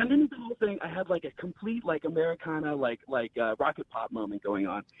 And underneath the whole thing, I had like a complete like Americana rocket pop moment going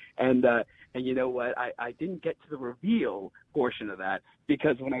on. And you know what? I didn't get to the reveal portion of that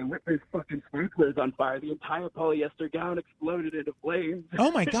because when I lit those fucking sprinklers on fire, the entire polyester gown exploded into flames.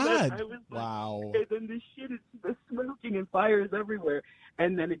 Oh my And God! then I was like, Wow. And then this shit is smoking and fires everywhere.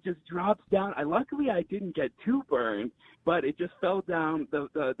 And then it just drops down. Luckily, I didn't get too burned, but it just fell down.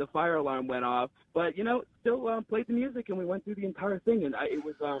 The fire alarm went off. But still played the music, and we went through the entire thing. And it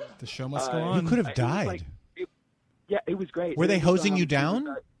was The show must go on. You could have died. It was great. Were they It was, hosing you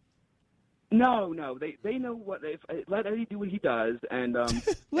down? No. They know what. Let Eddie do what he does, and Let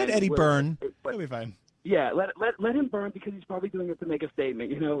and Eddie we're- burn. He'll be fine. Yeah, let him burn because he's probably doing it to make a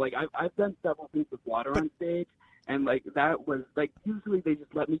statement. I've done several things with water on stage, and that was usually they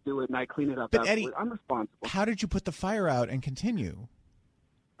just let me do it and I clean it up. But Eddie, I'm responsible. How did you put the fire out and continue?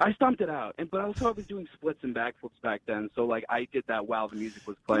 I stomped it out, but also I was doing splits and backflips back then, so I did that while the music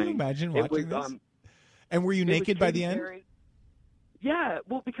was Can playing. you imagine It watching was, this? And were you it was naked by the Katy end? Perry. Yeah,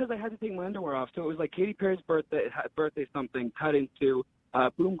 well, because I had to take my underwear off, so it was like Katy Perry's birthday something cut into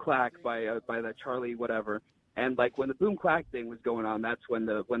Boom Clack by that Charlie whatever. And when the boom clack thing was going on, that's when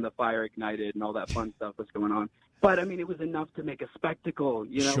the fire ignited and all that fun stuff was going on. But I mean, it was enough to make a spectacle.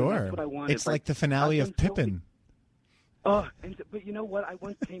 Sure. That's what I wanted. It's like the finale of Pippin. But you know what? I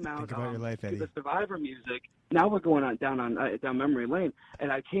once came out Think about your life, to Eddie. the Survivor music, now we're going on down memory lane,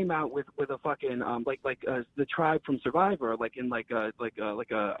 and I came out with a fucking the tribe from Survivor, I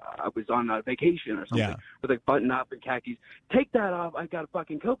was on vacation or something, with like button up and khakis. Take that off. I got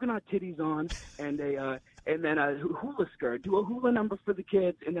fucking coconut titties on and then a hula skirt. Do a hula number for the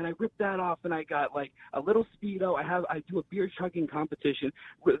kids, and then I rip that off, and I got like a little Speedo. I do a beer chugging competition.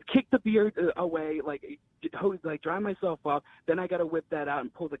 Kick the beer away, dry myself off. Then I got to whip that out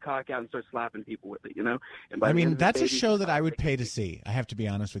and pull the cock out and start slapping people with it, And I mean, that's a show that I would pay to see. I have to be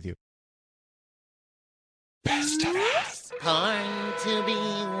honest with you. Best of us. Born to be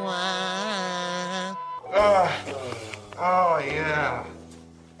wild. Oh, yeah.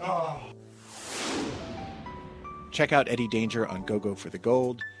 Oh. Check out Eddie Danger on Go for the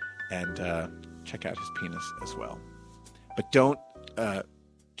Gold, and check out his penis as well. But don't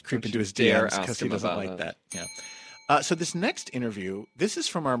creep into his DMs because he doesn't like that. Yeah. So this next interview, this is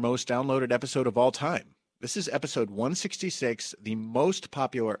from our most downloaded episode of all time. This is episode 166, the most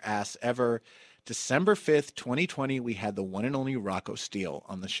popular ass ever. December 5th, 2020, we had the one and only Rocco Steele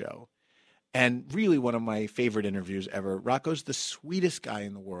on the show. And really one of my favorite interviews ever. Rocco's the sweetest guy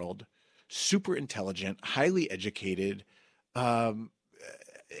in the world, super intelligent, highly educated, and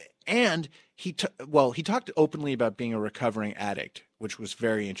he talked openly about being a recovering addict, which was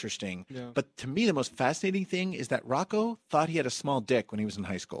very interesting. Yeah. But to me, the most fascinating thing is that Rocco thought he had a small dick when he was in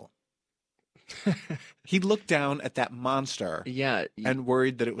high school. He looked down at that monster and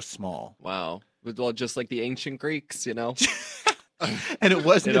worried that it was small. Wow. Well, just like the ancient Greeks, And it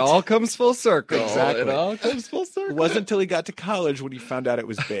wasn't. It all comes full circle. Exactly. It all comes full circle. It wasn't until he got to college when he found out it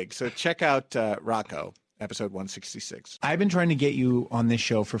was big. So check out Rocco, episode 166. I've been trying to get you on this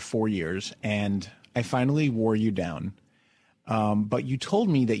show for 4 years, and I finally wore you down. But you told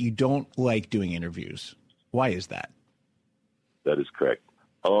me that you don't like doing interviews. Why is that? That is correct.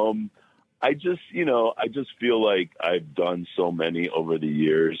 I just feel like I've done so many over the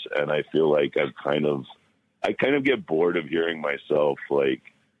years, and I feel like I kind of get bored of hearing myself like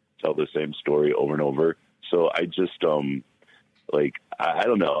tell the same story over and over. So I just I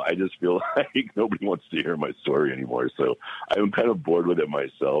don't know. I just feel like nobody wants to hear my story anymore. So I'm kind of bored with it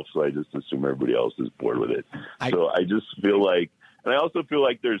myself. So I just assume everybody else is bored with it. So I just feel like, and I also feel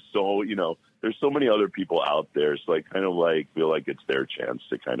like there's so many other people out there. So I kind of feel like it's their chance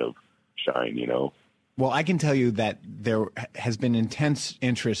to kind of shine, Well, I can tell you that there has been intense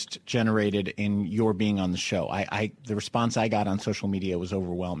interest generated in your being on the show. The response I got on social media was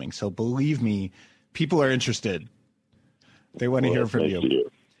overwhelming. So believe me, people are interested. They want to hear from you.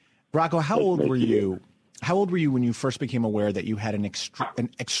 Rocco, how old were you? How old were you when you first became aware that you had an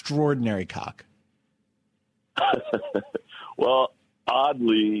extraordinary cock? Well,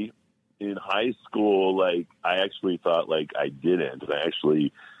 oddly, in high school, I actually thought I didn't. And I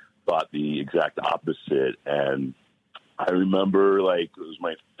actually thought the exact opposite. And I remember it was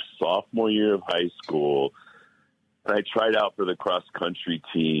my sophomore year of high school, and I tried out for the cross country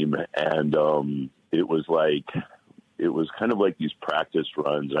team, and it was kind of like these practice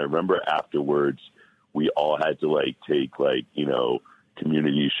runs. And I remember afterwards we all had to take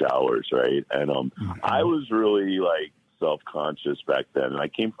community showers, right? And I was really self-conscious back then, and I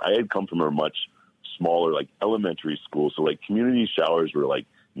had come from a much smaller elementary school, so community showers were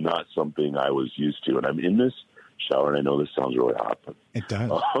not something I was used to. And I'm in this shower, and I know this sounds really hot, but it does.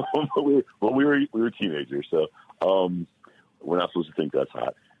 But we were teenagers, so we're not supposed to think that's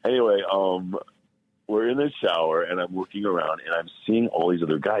hot. Anyway, we're in the shower, and I'm looking around, and I'm seeing all these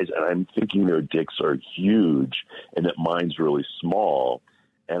other guys, and I'm thinking their dicks are huge, and that mine's really small.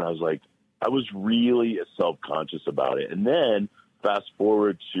 And I was really self-conscious about it. And then fast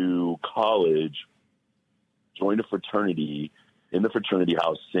forward to college, joined a fraternity. In the fraternity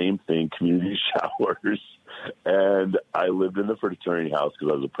house, same thing, community showers. And I lived in the fraternity house because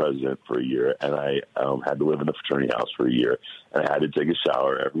I was the president for a year, and I had to live in the fraternity house for a year. And I had to take a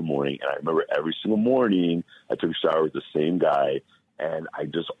shower every morning. And I remember every single morning I took a shower with the same guy, and I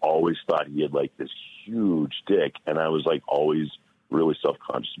just always thought he had this huge dick. And I was always really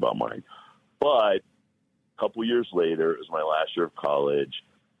self-conscious about mine. But a couple years later, it was my last year of college,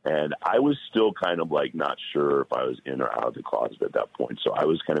 and I was still kind of not sure if I was in or out of the closet at that point. So I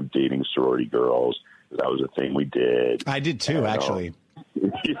was kind of dating sorority girls. That was a thing we did. I did too, actually.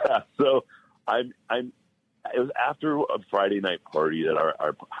 Yeah. So it was after a Friday night party that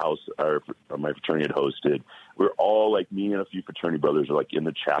our house, my fraternity had hosted. We're all me and a few fraternity brothers are in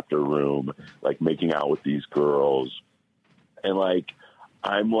the chapter room, making out with these girls. And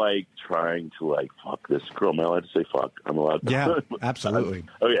I'm trying to fuck this girl. Am I allowed to say fuck? I'm allowed to. Yeah, absolutely.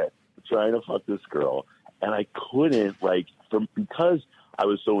 Okay. Trying to fuck this girl. And I couldn't because I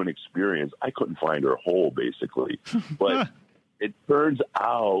was so inexperienced, I couldn't find her hole, basically. But it turns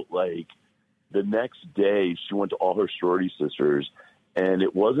out, like, the next day, she went to all her sorority sisters, and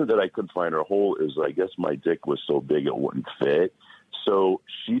it wasn't that I couldn't find her hole. It was, I guess my dick was so big it wouldn't fit. So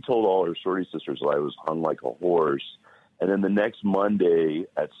she told all her sorority sisters that I was hung like a horse. And then the next Monday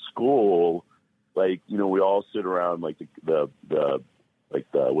at school, like, you know, we all sit around, like, the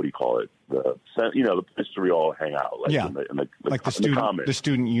what do you call it? The place where we all hang out, like, in the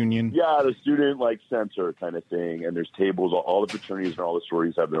student union. Yeah, the student, like, center kind of thing. And there's tables. All the fraternities and all the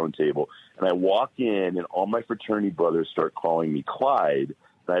sororities have their own table. And I walk in, and all my fraternity brothers start calling me Clyde.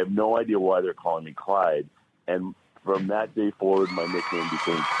 And I have no idea why they're calling me Clyde. And from that day forward, my nickname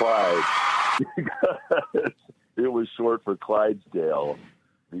became Clyde because it was short for Clydesdale.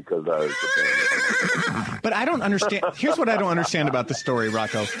 Because I was the But I don't understand. Here's what I don't understand about the story,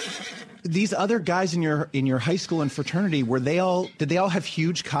 Rocco. These other guys in your high school and fraternity, did they all have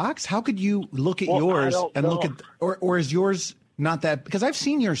huge cocks? How could you look at yours and look at, or is yours not that? Because I've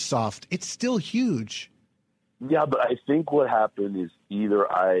seen yours soft. It's still huge. Yeah, but I think what happened is either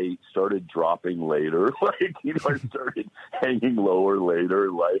I started dropping later, like, you know, I started hanging lower later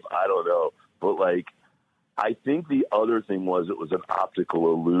in life. I don't know. But, like, I think the other thing was it was an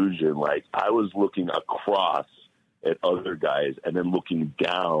optical illusion. Like, I was looking across at other guys and then looking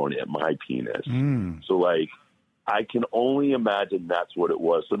down at my penis. So, like, I can only imagine that's what it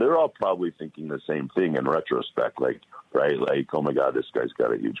was. So they're all probably thinking the same thing in retrospect, like, right? Like, oh my God, this guy's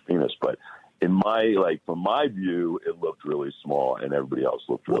got a huge penis. But in my, like, from my view, it looked really small and everybody else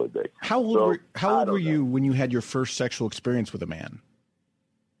looked really big. How old were you when you had your first sexual experience with a man?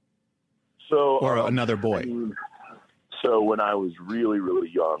 Or another boy? I mean, so when I was really, really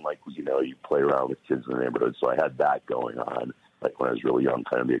young, like, you know, you play around with kids in the neighborhood. So I had that going on, like, when I was really young,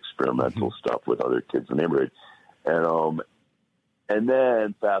 kind of the experimental stuff with other kids in the neighborhood. And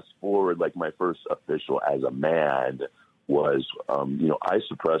then fast forward, like, my first official as a man was, you know, I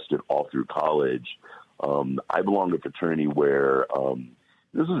suppressed it all through college. I belonged to a fraternity where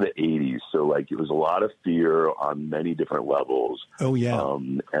this was the 80s. So, like, it was a lot of fear on many different levels. Oh, yeah.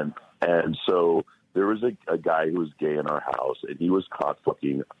 And so there was a guy who was gay in our house, and he was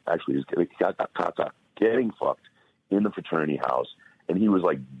cock-fucking. Actually, he was getting fucked in the fraternity house, and he was,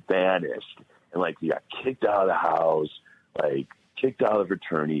 like, banished. And, like, he got kicked out of the house, like, kicked out of the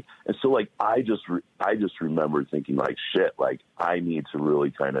fraternity. And so, like, I just remember thinking, like, shit, like, I need to really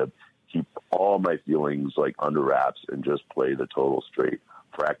kind of keep all my feelings, like, under wraps and just play the total straight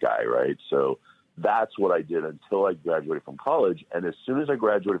frat guy, right? So that's what I did until I graduated from college. And as soon as I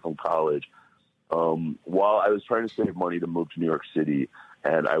graduated from college, while I was trying to save money to move to New York City,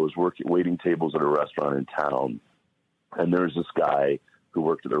 and I was waiting tables at a restaurant in town, and there was this guy who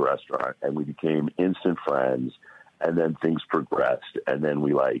worked at the restaurant, and we became instant friends, and then things progressed, and then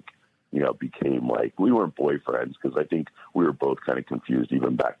we, like, you know, became, like, we weren't boyfriends because I think we were both kind of confused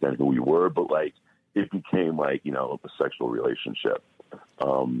even back then who we were, but, like, it became, like, you know, a sexual relationship.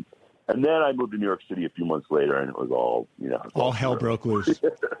 And then I moved to New York City a few months later, and it was all, you know. All hell broke loose.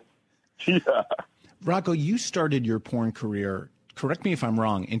 Yeah. Rocco, you started your porn career, correct me if I'm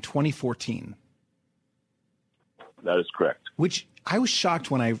wrong, in 2014. That is correct. Which I was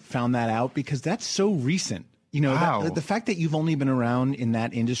shocked when I found that out because that's so recent. You know, Wow. the fact that you've only been around in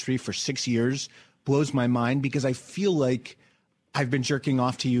that industry for 6 years blows my mind because I feel like I've been jerking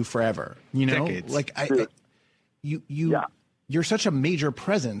off to you forever. You know, Decades. like you're such a major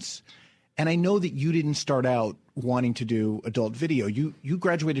presence. And I know that you didn't start out wanting to do adult video. You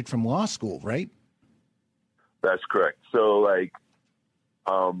graduated from law school, right? That's correct. So, like,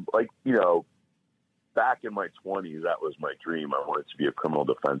 you know, back in my 20s, that was my dream. I wanted to be a criminal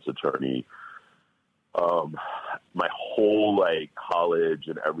defense attorney. My whole, like, college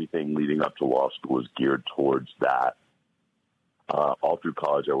and everything leading up to law school was geared towards that. All through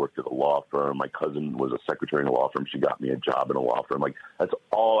college, I worked at a law firm. My cousin was a secretary in a law firm. She got me a job in a law firm. Like, that's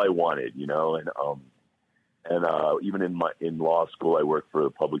all I wanted, you know? And even in law school, I worked for the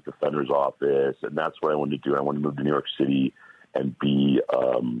public defender's office, and that's what I wanted to do. I wanted to move to New York City and be,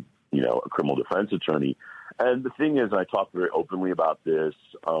 you know, a criminal defense attorney. And the thing is, and I talk very openly about this,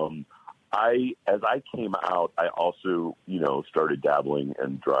 as I came out, I also, you know, started dabbling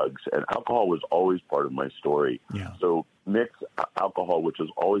in drugs, and alcohol was always part of my story. Yeah. So mix alcohol, which was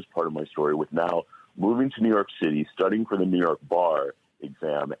always part of my story, with now moving to New York City, studying for the New York bar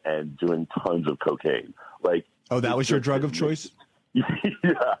exam, and doing tons of cocaine. Like, oh, that was your drug of choice? Yeah,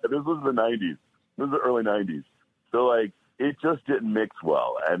 this was the 90s. This was the early 90s. So, like, it just didn't mix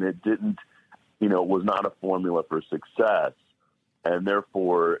well, and it didn't, you know, was not a formula for success. And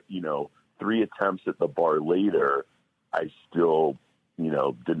therefore, you know, 3 attempts at the bar later, I still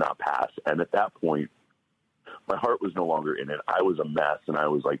did not pass. And at that point, my heart was no longer in it. I was a mess, and I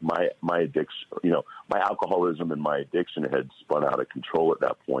was like, my addiction, my alcoholism and my addiction had spun out of control at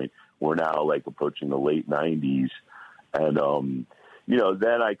that point. We're now like approaching the late 90s. And,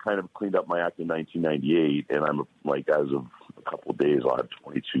 then I kind of cleaned up my act in 1998, and I'm like, as of a couple of days, I'll have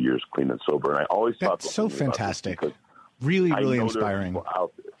 22 years clean and sober. And I always thought that's so fantastic. Really, really inspiring.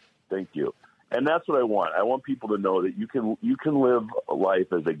 Out there. Thank you. And that's what I want. I want people to know that you can live a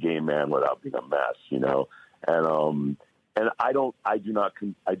life as a gay man without being a mess, And I do not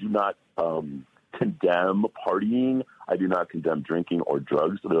condemn partying. I do not condemn drinking or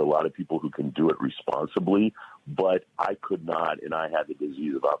drugs. There are a lot of people who can do it responsibly, but I could not, and I had the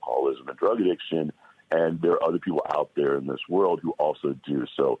disease of alcoholism and drug addiction, and there are other people out there in this world who also do.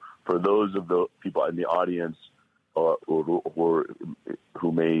 So for those of the people in the audience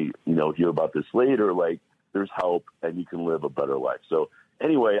who may, hear about this later, like, there's help and you can live a better life. So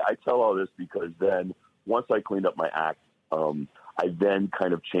anyway, I tell all this because then once I cleaned up my act, I then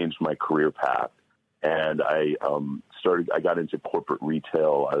kind of changed my career path, and I got into corporate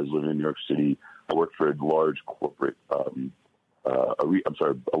retail. I was living in New York City. I worked for a large corporate, a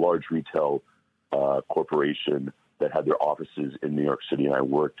large retail corporation that had their offices in New York City, and I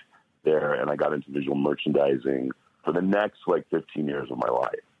worked there, and I got into visual merchandising for the next 15 years of my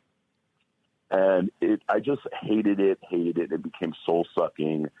life. And I just hated it. It became soul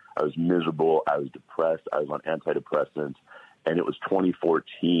sucking. I was miserable. I was depressed. I was on antidepressants, and it was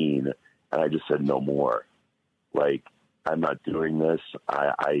 2014. And I just said, no more. Like, I'm not doing this.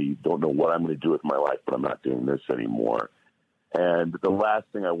 I don't know what I'm going to do with my life, but I'm not doing this anymore. And the last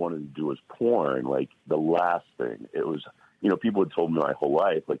thing I wanted to do was porn. Like, the last thing. It was, people had told me my whole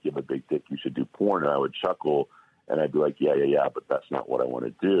life, like, you have a big dick, you should do porn. And I would chuckle, and I'd be like, yeah, but that's not what I want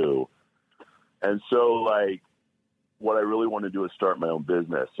to do. And so, like, what I really want to do is start my own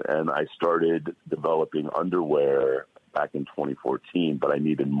business. And I started developing underwear back in 2014, but I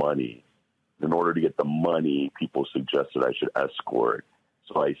needed money. In order to get the money, people suggested I should escort.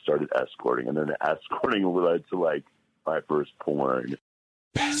 So I started escorting. And then escorting led to, like, my first porn.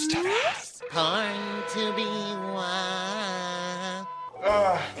 Best of us. Time to be wild.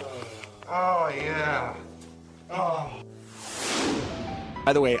 Oh, yeah. Oh.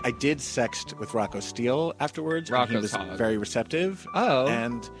 By the way, I did sext with Rocco Steele afterwards. And he was very receptive. Oh.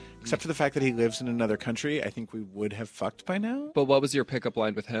 And except for the fact that he lives in another country, I think we would have fucked by now. But what was your pickup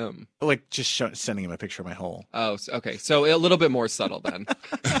line with him? Like, just sending him a picture of my hole. Oh, okay. So a little bit more subtle then.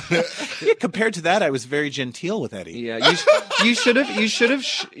 Yeah, compared to that, I was very genteel with Eddie. Yeah, you should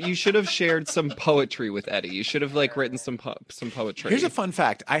have shared some poetry with Eddie. You should have written some poetry. Here's a fun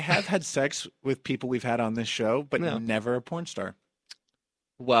fact: I have had sex with people we've had on this show, but never a porn star.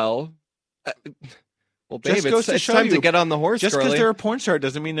 Well, babe, it's time to get on the horse. Just because they're a porn star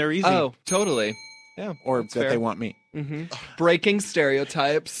doesn't mean they're easy. Oh, totally. Yeah, or that they want me. Mm-hmm. Breaking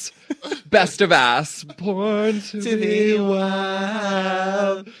stereotypes. Best of ass. Born to be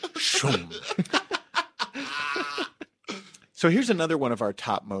wild. So here's another one of our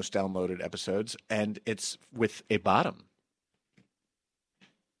top most downloaded episodes, and it's with a bottom.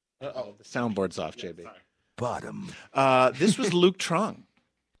 Uh-oh, the soundboard's off, JB. Bottom. This was Luke Truong.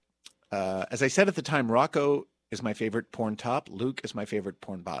 As I said at the time, Rocco is my favorite porn top. Luke is my favorite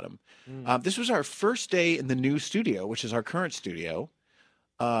porn bottom. This was our first day in the new studio, which is our current studio.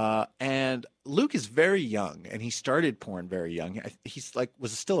 And Luke is very young, and he started porn very young. He's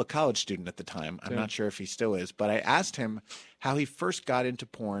was still a college student at the time. I'm not sure if he still is, but I asked him how he first got into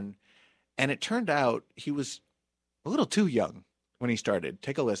porn, and it turned out he was a little too young when he started.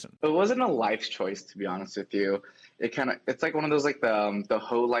 Take a listen. It wasn't a life choice, to be honest with you. It's like one of those the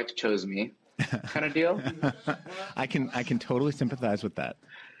whole life chose me kind of deal. I can totally sympathize with that.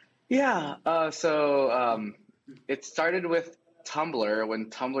 Yeah. So it started with Tumblr, when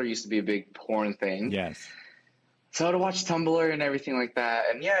Tumblr used to be a big porn thing. Yes. So I would watch Tumblr and everything like that.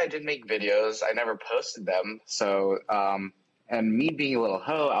 And yeah, I did make videos. I never posted them. So, and me being a little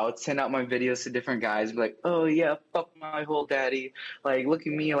hoe, I would send out my videos to different guys and be like, oh yeah, fuck my whole daddy. Like, look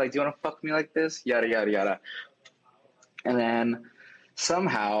at me. Like, do you want to fuck me like this? Yada, yada, yada. And then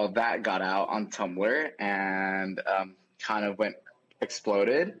somehow that got out on Tumblr and kind of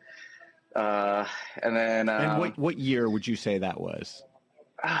exploded. And then and what year would you say that was?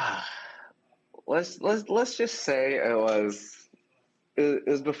 Let's just say it was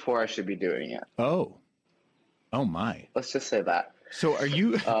before I should be doing it. Oh my. Let's just say that. So are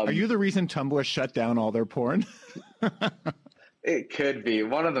you the reason Tumblr shut down all their porn? It could be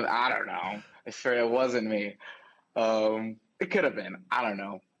one of them. I don't know. I swear it wasn't me. It could have been. I don't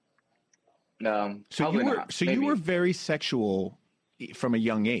know. So you were very sexual. from a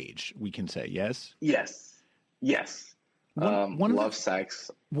young age, we can say, yes? Yes. Love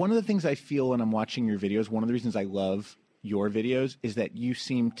sex. One of the things I feel when I'm watching your videos, one of the reasons I love your videos is that you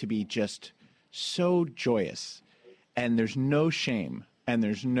seem to be just so joyous, and there's no shame, and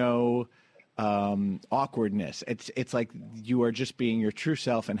there's no awkwardness. It's like you are just being your true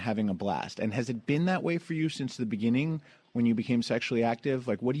self and having a blast. And has it been that way for you since the beginning when you became sexually active?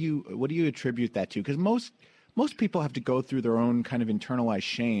 Like, what do you attribute that to? Because most people have to go through their own kind of internalized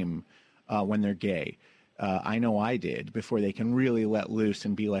shame when they're gay. I know I did before they can really let loose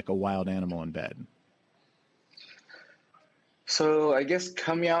and be like a wild animal in bed. So I guess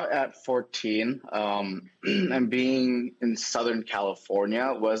coming out at 14 and being in Southern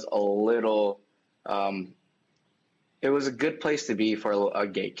California was a little, it was a good place to be for a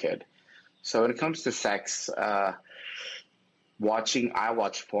gay kid. So when it comes to sex, I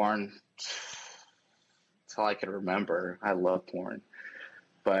watch porn. That's all I can remember. I love porn.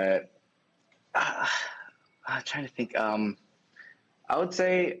 But I'm trying to think. I would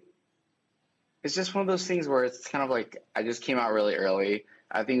say it's just one of those things where it's kind of like I just came out really early.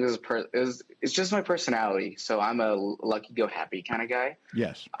 I think it's just my personality. So I'm a lucky go happy kind of guy.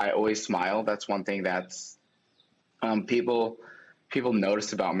 Yes. I always smile. That's one thing that's people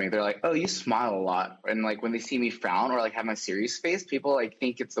notice about me. They're like, "Oh, you smile a lot." And like when they see me frown or like have my serious face, people like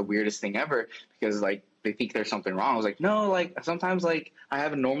think it's the weirdest thing ever because like they think there's something wrong. I was like, no, like sometimes like I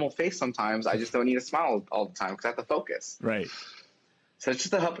have a normal face sometimes. I just don't need to smile all the time because I have to focus. Right. So it's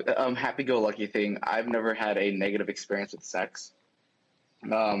just a happy-go-lucky thing. I've never had a negative experience with sex.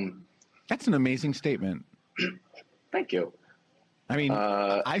 That's an amazing statement. Thank you. I mean,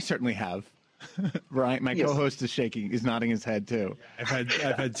 I certainly have. Right, my co-host is shaking. He's nodding his head too. I've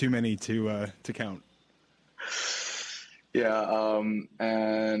had too many to count. Yeah,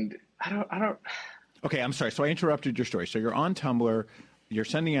 and I don't. Okay, I'm sorry. So I interrupted your story. So you're on Tumblr. You're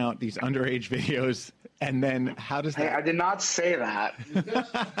sending out these underage videos, and then how does that? Hey, I did not say that.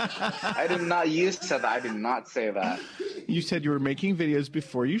 I did not. You said that. I did not say that. You said you were making videos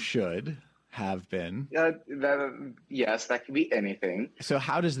before you should have been. Yes, that could be anything. So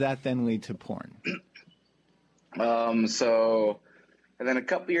how does that then lead to porn? So, and then a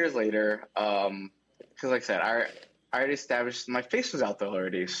couple years later, because like I said, I already established my face was out there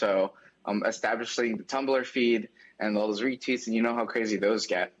already. So, establishing the Tumblr feed and all those retweets, and you know how crazy those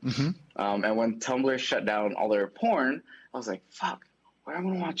get. Mm-hmm. And when Tumblr shut down all their porn, I was like, fuck, where am I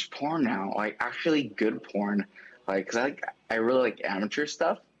gonna watch porn now? Like actually good porn, like because I really like amateur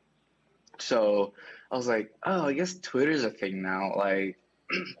stuff. So I was like, oh, I guess Twitter's a thing now. Like,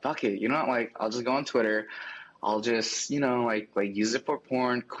 fuck it, you know what? Like, I'll just go on Twitter. I'll just, like use it for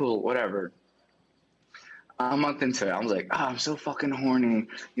porn. Cool, whatever. A month into it, I was like, I'm so fucking horny.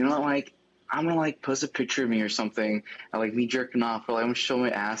 You know, like, I'm gonna like post a picture of me or something, and like me jerking off, or like I'm gonna show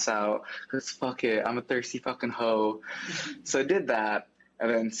my ass out. Cause fuck it, I'm a thirsty fucking hoe. So I did that,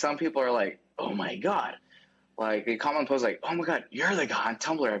 and then some people are like, oh my god. Like, they comment post like, oh my god, you're the guy on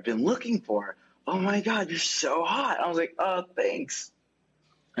Tumblr I've been looking for. Oh my god, you're so hot. I was like, oh, thanks.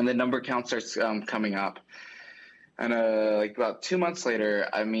 And the number count starts coming up. And like about 2 months later,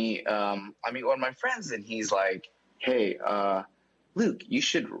 I meet one of my friends, and he's like, hey, Luke, you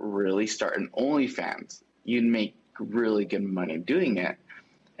should really start an OnlyFans. You'd make really good money doing it.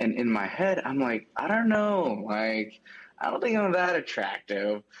 And in my head, I'm like, I don't know. Like, I don't think I'm that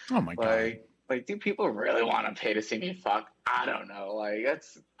attractive. Oh my god. Like, do people really want to pay to see me fuck? I don't know. Like,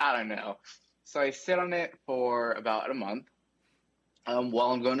 I don't know. So I sit on it for about a month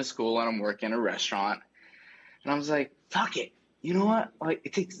while I'm going to school and I'm working in a restaurant. And I was like, fuck it. You know what? Like,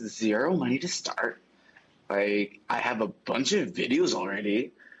 it takes zero money to start. Like, I have a bunch of videos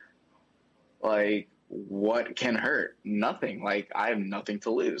already. Like, what can hurt? Nothing. Like, I have nothing to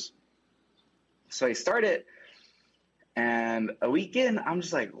lose. So I started. And a week in, I'm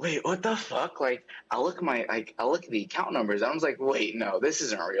just like, wait, what the fuck? Like, I look at the account numbers. I was like, wait, no, this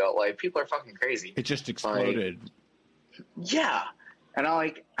isn't real. Like, people are fucking crazy. It just exploded. Like, yeah. And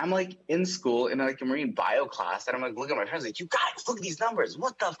I'm like in school in like a marine bio class, and I'm like looking at my friends like, you guys, look at these numbers.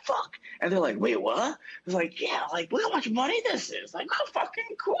 What the fuck? And they're like, wait, what? I was like, yeah, like look how much money this is. Like, how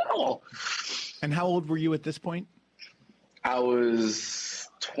fucking cool. And how old were you at this point? I was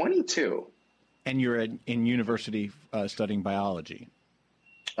 22. And you're in university studying biology.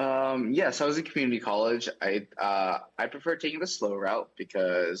 Yes, I was in community college. I prefer taking the slow route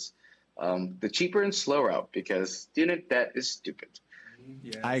because the cheaper and slow route because student debt is stupid.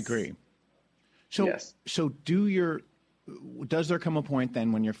 Yes. I agree. So, yes. So does there come a point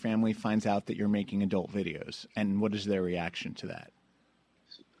then when your family finds out that you're making adult videos, and what is their reaction to that?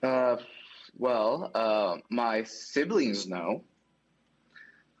 Well, my siblings know.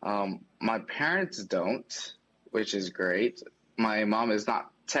 My parents don't, which is great. My mom is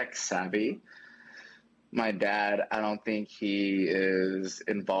not tech savvy. My dad, I don't think he is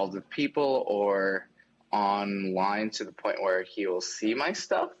involved with people or online to the point where he will see my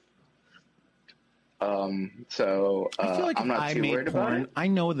stuff. So I feel like I'm if not I too made worried about porn, it. I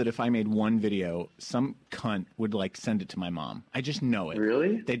know that if I made one video, some cunt would like send it to my mom. I just know it.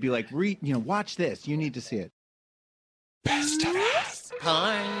 Really? They'd be like, watch this. You need to see it. Best of us.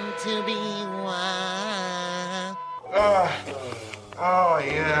 Born to be wild. Oh,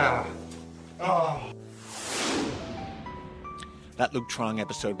 yeah. Oh. That Luke Truong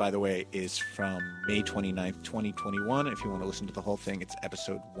episode, by the way, is from May 29th, 2021. If you want to listen to the whole thing, it's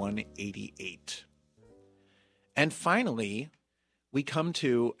episode 188. And finally, we come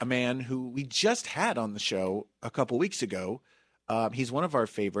to a man who we just had on the show a couple weeks ago. He's one of our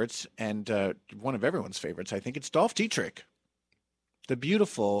favorites and one of everyone's favorites. I think it's Dolf Dietrich. The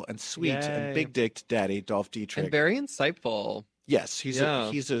beautiful and sweet and big-dicked daddy, Dolf Dietrich. And very insightful. Yes, he's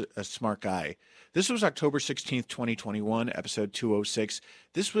a smart guy. This was October 16th, 2021, episode 206.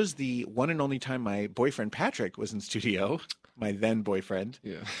 This was the one and only time my boyfriend Patrick was in studio, my then boyfriend.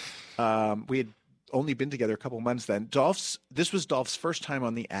 Yeah. We had only been together a couple months then. This was Dolph's first time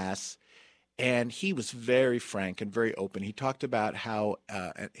on the ass, and he was very frank and very open. He talked about how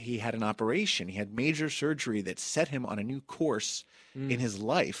he had an operation. He had major surgery that set him on a new course in his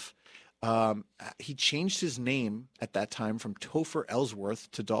life. He changed his name at that time from Topher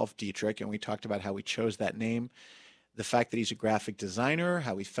Ellsworth to Dolf Dietrich, and we talked about how he chose that name, the fact that he's a graphic designer,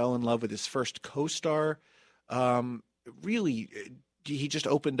 how he fell in love with his first co-star. Really, he just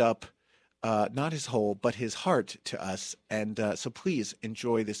opened up not his whole, but his heart to us. And so please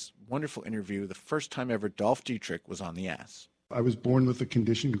enjoy this wonderful interview, the first time ever Dolf Dietrich was on the ass. I was born with a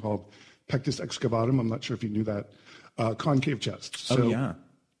condition called pectus excavatum. I'm not sure if you knew that. Concave chest. So yeah.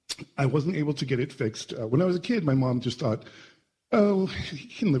 I wasn't able to get it fixed. When I was a kid, my mom just thought, oh, he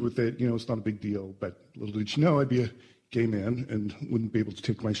can live with it. It's not a big deal. But little did she know I'd be a gay man and wouldn't be able to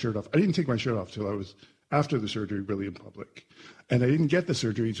take my shirt off. I didn't take my shirt off till I was after the surgery, really in public. And I didn't get the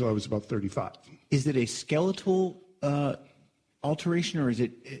surgery until I was about 35. Is it a skeletal alteration, or is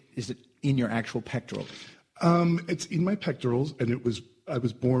it in your actual pectorals? It's in my pectorals, and I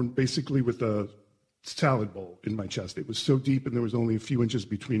was born basically with a salad bowl in my chest. It was so deep, and there was only a few inches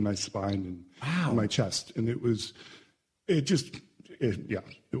between my spine and my chest. And it wasn't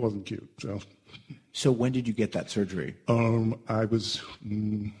cute. So when did you get that surgery? I was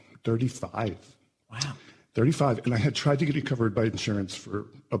 35. Wow. 35, and I had tried to get it covered by insurance for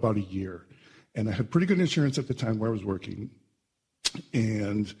about a year. And I had pretty good insurance at the time where I was working.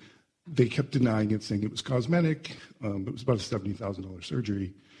 And they kept denying it, saying it was cosmetic. It was about a $70,000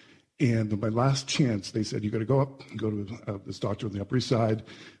 surgery. And my last chance, they said, you got to go to this doctor on the Upper East Side,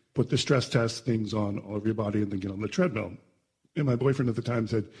 put the stress test things on all of your body, and then get on the treadmill. And my boyfriend at the time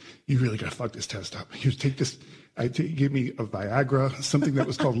said, you really got to fuck this test up. You take this. He gave me a Viagra, something that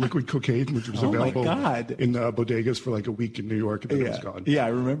was called liquid cocaine, which was available in bodegas for like a week in New York, and then it was gone. Yeah, I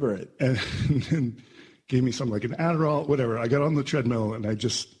remember it. And gave me something like an Adderall, whatever. I got on the treadmill, and I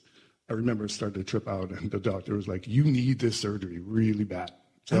remember started to trip out, and the doctor was like, you need this surgery really bad.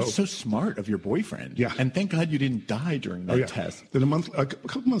 That's so smart of your boyfriend. Yeah. And thank God you didn't die during that test. Then a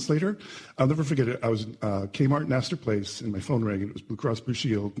couple months later, I'll never forget it. I was in Kmart in Astor Place, and my phone rang, and it was Blue Cross Blue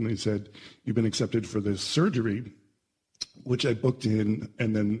Shield, and they said, you've been accepted for this surgery, which I booked in,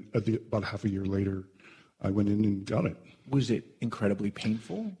 and then about half a year later, I went in and got it. Was it incredibly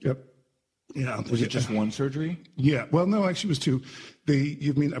painful? Yep. Yeah. Was it just one surgery? Yeah. Well, no, actually it was two. They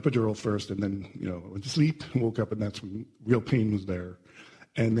gave me an epidural first, and then, I went to sleep and woke up, and that's when real pain was there.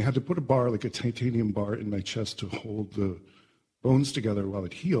 And they had to put a bar, like a titanium bar, in my chest to hold the bones together while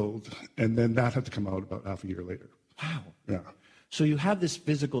it healed. And then that had to come out about half a year later. Wow. Yeah. So you have this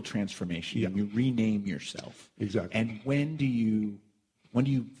physical transformation, and you rename yourself. Exactly. And when do you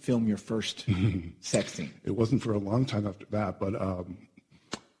film your first sex scene? It wasn't for a long time after that, but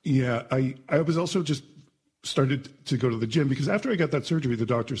I was also just started to go to the gym, because after I got that surgery, the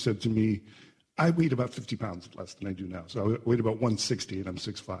doctor said to me, I weighed about 50 pounds less than I do now. So I weighed about 160, and I'm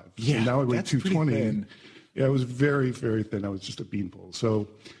 6'5". Yeah, so now I weigh that's 220. pretty thin. Yeah, I was very, very thin. I was just a beanpole. So,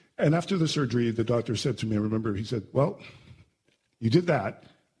 and after the surgery, the doctor said to me, I remember, he said, well, you did that,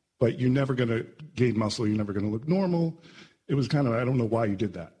 but you're never going to gain muscle. You're never going to look normal. It was kind of, I don't know why you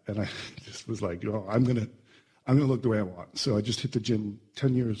did that. And I just was like, I'm going to look the way I want. So I just hit the gym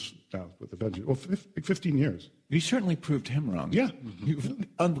 10 years now with a vengeance. Well, 15 years. You certainly proved him wrong. Yeah. You have an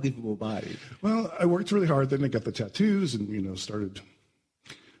unbelievable body. Well, I worked really hard. Then I got the tattoos and, started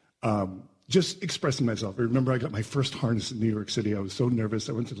just expressing myself. I remember I got my first harness in New York City. I was so nervous.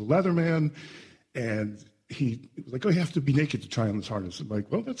 I went to the Leatherman, and he was like, "Oh, you have to be naked to try on this harness." I'm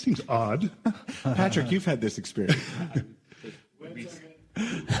like, "Well, that seems odd." Patrick, you've had this experience.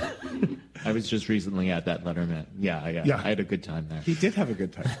 I was just recently at that Letterman. Yeah. I had a good time there. He did have a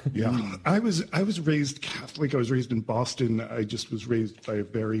good time. Yeah, I was raised Catholic. I was raised in Boston. I just was raised by a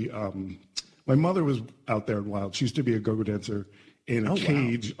very. My mother was out there in wild. She used to be a go-go dancer in a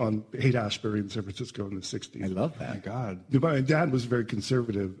cage on Haight-Ashbury in San Francisco in the '60s. I love that. My God. My dad was very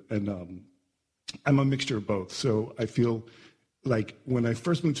conservative, and I'm a mixture of both. So I feel like when I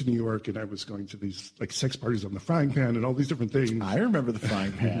first moved to New York and I was going to these like sex parties on the frying pan and all these different things. I remember the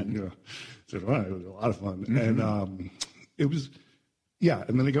frying pan. Yeah. So it was a lot of fun. And it was,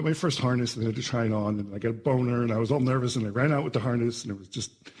 and then I got my first harness and I had to try it on and I got a boner and I was all nervous and I ran out with the harness and it was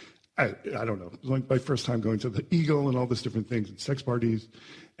just, I don't know. It was like my first time going to the Eagle and all these different things and sex parties.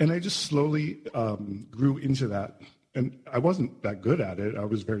 And I just slowly grew into that. And I wasn't that good at it. I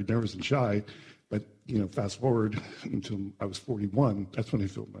was very nervous and shy. But, fast forward until I was 41, that's when I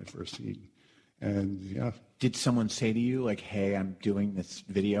filmed my first scene. And Did someone say to you, like, "Hey, I'm doing this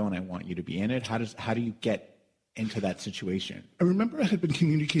video and I want you to be in it"? How do you get into that situation? I remember I had been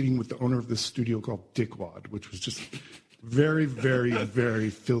communicating with the owner of this studio called Dickwad, which was just very, very, very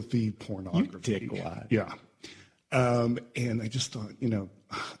filthy pornography. Dickwad. Yeah. And I just thought,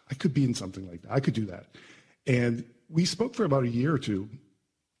 I could be in something like that. I could do that. And we spoke for about a year or two.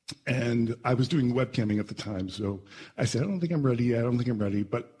 And I was doing webcamming at the time. So I said, I don't think I'm ready yet.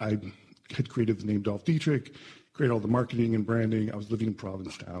 But I had created the name Dolf Dietrich, created all the marketing and branding. I was living in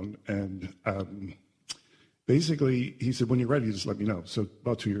Provincetown. And basically, he said, when you're ready, just let me know. So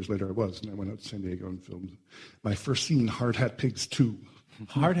about 2 years later, I was. And I went out to San Diego and filmed my first scene, Hard Hat Pigs 2.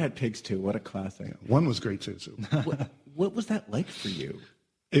 Hard Hat Pigs 2, what a classic. Yeah, 1 was great too. So. What was that like for you?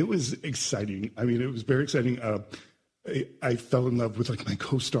 It was exciting. I mean, it was very exciting. I fell in love with my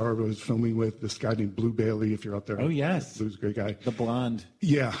co-star I was filming with, this guy named Blue Bailey, if you're out there. Oh, yes. Blue's a great guy. The blonde.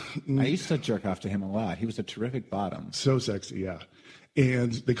 Yeah. I used to jerk off to him a lot. He was a terrific bottom. So sexy, yeah.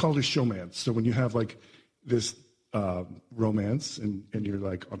 And they called it showmance. So when you have this romance and you're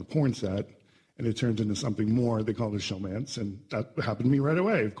on a porn set and it turns into something more, they call it showmance. And that happened to me right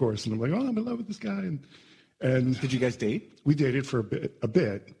away, of course. And I'm like, oh, I'm in love with this guy. And did you guys date? We dated for a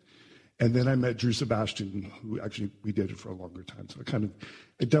bit. And then I met Drew Sebastian, who actually we dated for a longer time. So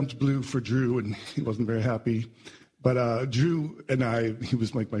I dumped Blue for Drew, and he wasn't very happy. But Drew and he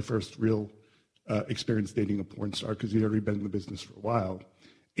was my first real experience dating a porn star because he'd already been in the business for a while.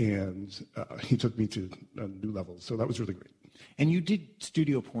 And he took me to a new level. So that was really great. And you did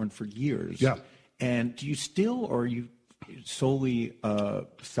studio porn for years. Yeah. And do you still, or are you solely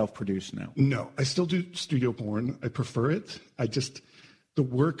self-produced now? No, I still do studio porn. I prefer it. The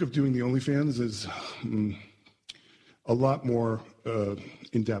work of doing the OnlyFans is a lot more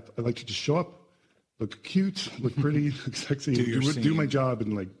in-depth. I like to just show up, look cute, look pretty, look sexy, do my job,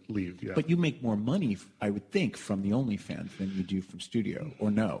 and leave. Yeah. But you make more money, I would think, from the OnlyFans than you do from studio,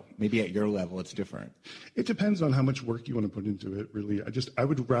 or no? Maybe at your level it's different. It depends on how much work you want to put into it, really. I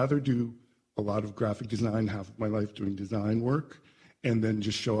would rather do a lot of graphic design, half of my life doing design work, and then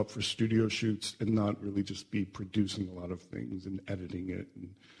just show up for studio shoots and not really just be producing a lot of things and editing it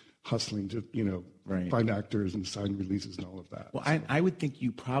and hustling to, find actors and sign releases and all of that. Well, I would think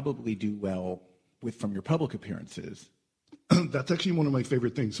you probably do well from your public appearances. That's actually one of my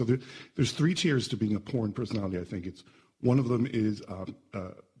favorite things. So there's 3 tiers to being a porn personality, I think. One of them is,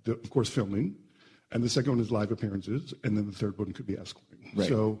 of course, filming, and the second one is live appearances, and then the third one could be escorting. Right.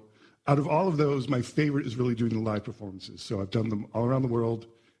 So out of all of those, my favorite is really doing the live performances. So I've done them all around the world,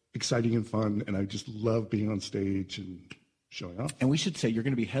 exciting and fun, and I just love being on stage and showing off. And we should say you're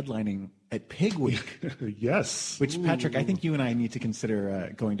going to be headlining at Pig Week. Yes. Which, Patrick, I think you and I need to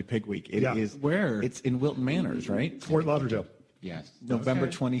consider going to Pig Week. It is where? It's in Wilton Manors, right? Fort Lauderdale. Yes. November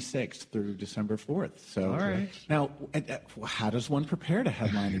 26th through December 4th. So, all right. Now, how does one prepare to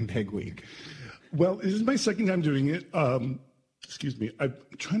headline in Pig Week? Well, this is my second time doing it. Excuse me. I'm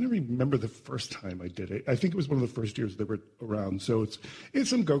trying to remember the first time I did it. I think it was one of the first years they were around. So it's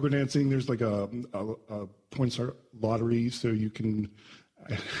some go-go dancing. There's a porn star lottery, so you can.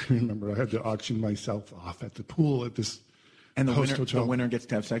 I remember I had to auction myself off at the pool at this and the host hotel. The winner gets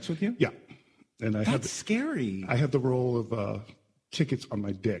to have sex with you? Yeah. And That's scary. I had the role of tickets on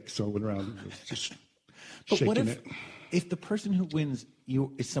my dick, so I went around just shaking what it. If the person who wins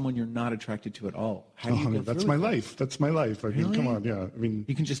is someone you're not attracted to at all? How do you go that's through my with life. That's my life. I mean, come on, yeah. I mean,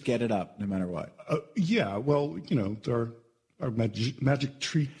 you can just get it up no matter what. Yeah. Well, there are magic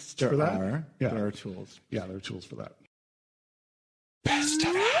treats for that. There are tools. Yeah, there are tools for that. Best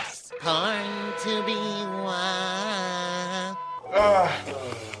of us. Corn to be wild.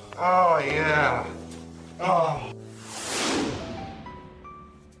 Oh, yeah. Oh.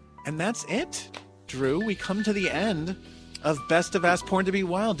 And that's it, Drew. We come to the end of Best of Ask Porn to be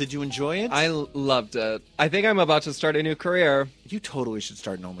Wild. Did you enjoy it? I loved it. I think I'm about to start a new career. You totally should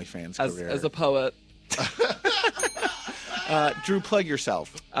start an OnlyFans career. As a poet. Drew, plug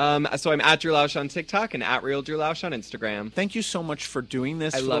yourself. So I'm at Drew Lausch on TikTok and at Real Drew Lausch on Instagram. Thank you so much for doing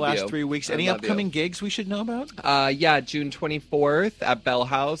this for the love last you. 3 weeks. Any upcoming gigs we should know about? Yeah, June 24th at Bell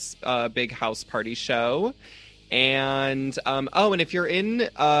House, big house party show. And and if you're in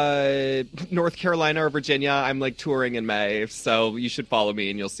North Carolina or Virginia, I'm like touring in May, so you should follow me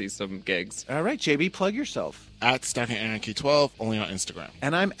and you'll see some gigs. All right, JB, plug yourself. At Stacking Anarchy 12, only on Instagram.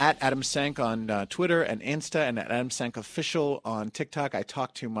 And I'm at Adam Sank on Twitter and Insta, and at Adam Sank Official on TikTok. I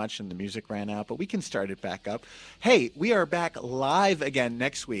talk too much and the music ran out, but we can start it back up. Hey, we are back live again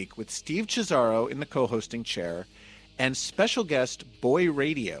next week with Steve Cesaro in the co-hosting chair and special guest Boy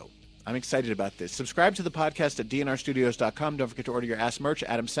Radio. I'm excited about this. Subscribe to the podcast at dnrstudios.com. Don't forget to order your ass merch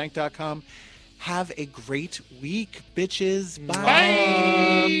at adamsank.com. Have a great week, bitches. Bye.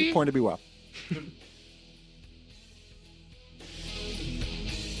 Bye. Porn to be well.